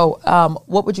 So,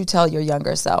 what would you tell your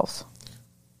younger self?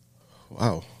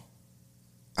 Wow.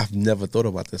 I've never thought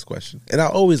about this question. And I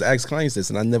always ask clients this,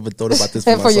 and I never thought about this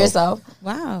for For myself. yourself?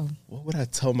 Wow. What would I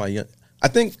tell my young? I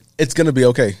think it's gonna be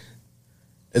okay.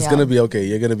 It's Yeah. gonna be okay.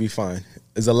 You're gonna be fine.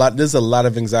 There's a lot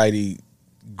of anxiety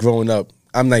growing up.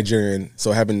 I'm Nigerian,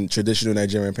 so having traditional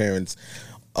Nigerian parents,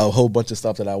 a whole bunch of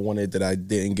stuff that I wanted that I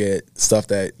didn't get, stuff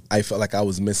that I felt like I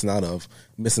was missing out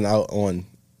on.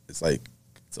 It's like,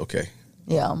 it's okay.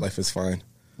 Yeah. Life is fine.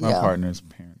 My Yeah. partner's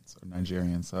parents are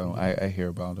Nigerian, so I hear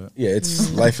about it. Yeah,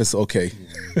 it's life is okay.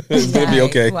 It's gonna be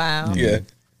okay. Wow. Yeah.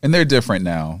 And they're different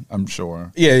now, I'm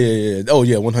sure. Yeah. Oh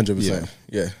yeah, 100%.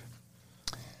 Yeah.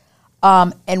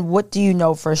 And what do you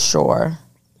know for sure?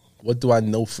 What do I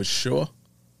know for sure?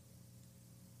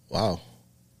 Wow.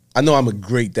 I know I'm a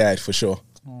great dad for sure.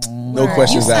 No You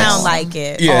questions asked. sound like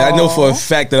it. Yeah, I know for a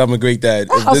fact that I'm a great dad.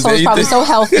 That household is probably so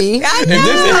healthy. If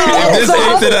this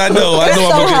anything I know I'm so a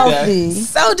good dad. healthy.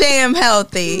 So damn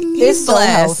healthy. It's He's so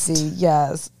blessed. healthy.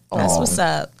 Yes. That's Aw. what's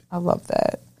up. I love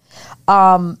that.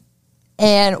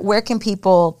 And where can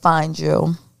people find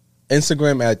you?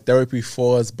 Instagram at therapy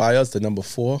fours bios, the number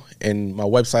 4, and my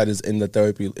website is in the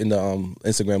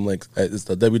Instagram link. It's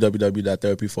the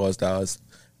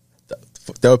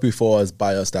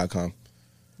www.therapyfours.com.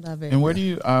 Love it. And where do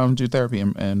you do therapy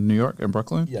in New York, in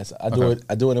Brooklyn? Yes, I do it.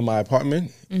 I do it in my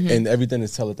apartment, and everything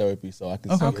is teletherapy, so I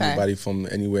can see anybody from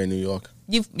anywhere in New York.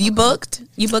 You booked?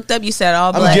 You booked up? You said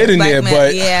all black. I'm getting there, men.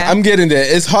 but Yeah. I'm getting there.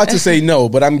 It's hard to say no,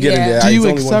 but I'm getting there. Do you It's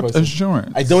only one accept person.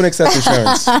 insurance? I don't accept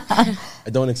insurance. I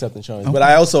don't accept insurance, but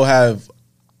I also have.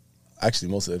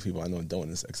 Actually, most of the people I know don't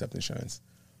accept insurance.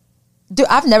 Dude,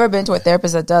 I've never been to a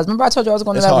therapist that does. Remember I told you I was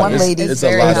going to that hard. one lady? It's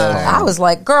a lot of. I was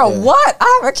like, girl, what?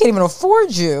 I can't even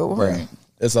afford you. Right.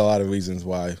 There's a lot of reasons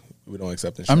why we don't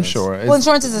accept insurance. I'm sure. Well,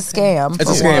 insurance is a scam. It's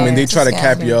a scam, and they try to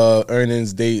cap your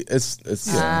earnings. It's a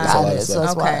lot of So stuff.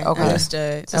 that's why. Okay.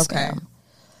 Understood. Okay.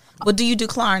 Well, do you do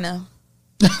Klarna?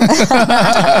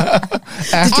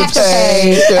 After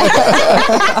pay.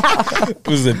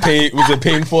 Was it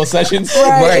paying 4 sessions?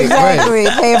 Right, exactly.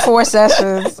 Paying 4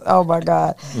 sessions. Oh my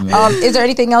God. Is there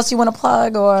anything else you want to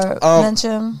plug or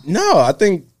mention? No, I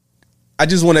think I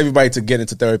just want everybody to get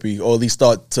into therapy, or at least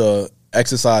start to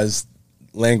exercise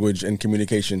language and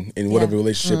communication in whatever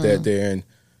relationship that they're in.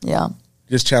 Yeah.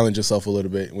 Just challenge yourself a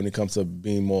little bit when it comes to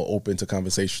being more open to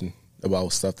conversation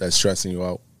about stuff that's stressing you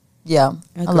out. Yeah.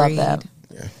 Agreed. I love that.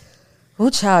 Yeah. Ooh,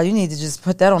 child, you need to just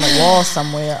put that on the wall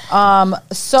somewhere.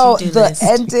 So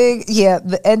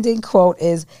the ending quote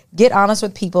is: get honest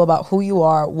with people about who you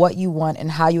are, what you want,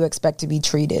 and how you expect to be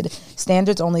treated.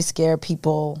 Standards only scare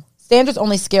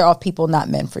off people not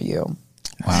meant for you.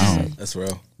 Wow. That's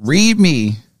real. Read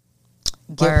me.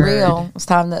 Get real. It's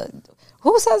time to.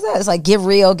 Who says that? It's like get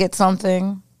real, get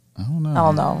something. I don't know. I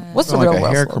don't know. What's the Like real a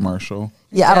world hair slogan? commercial.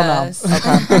 Yeah, Yes. I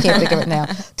don't know. Okay, I can't think of it now.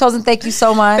 Tosin, thank you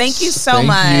so much. Thank you so Thank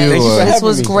much. you. Thank you for This having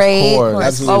was me. great. Of course.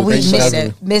 Absolutely. Oh, we Thanks for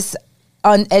having me.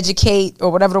 uneducate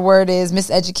or whatever the word is,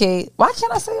 miseducate. Why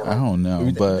can't I say it? I don't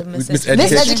know, but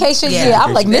Miseducation. Yeah,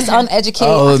 I'm like miseducate.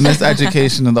 oh,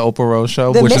 Miseducation of the Oprah Rose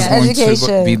Show, The which is going to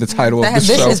Miseducation. be the title of the This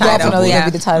show. This is definitely Yeah.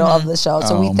 going to be the title of the show.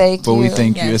 So we thank you. But we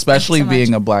thank Yes, you, thank especially you so much.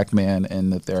 being a black man in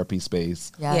the therapy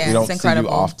space. Yeah. We don't it's see you incredible.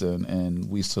 often, and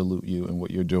we salute you and what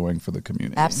you're doing for the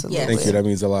community. Absolutely. Yes. Thank you. That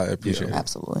means a lot. I appreciate it.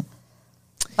 Absolutely.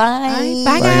 Bye.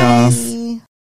 Bye, Bye, y'all. Bye.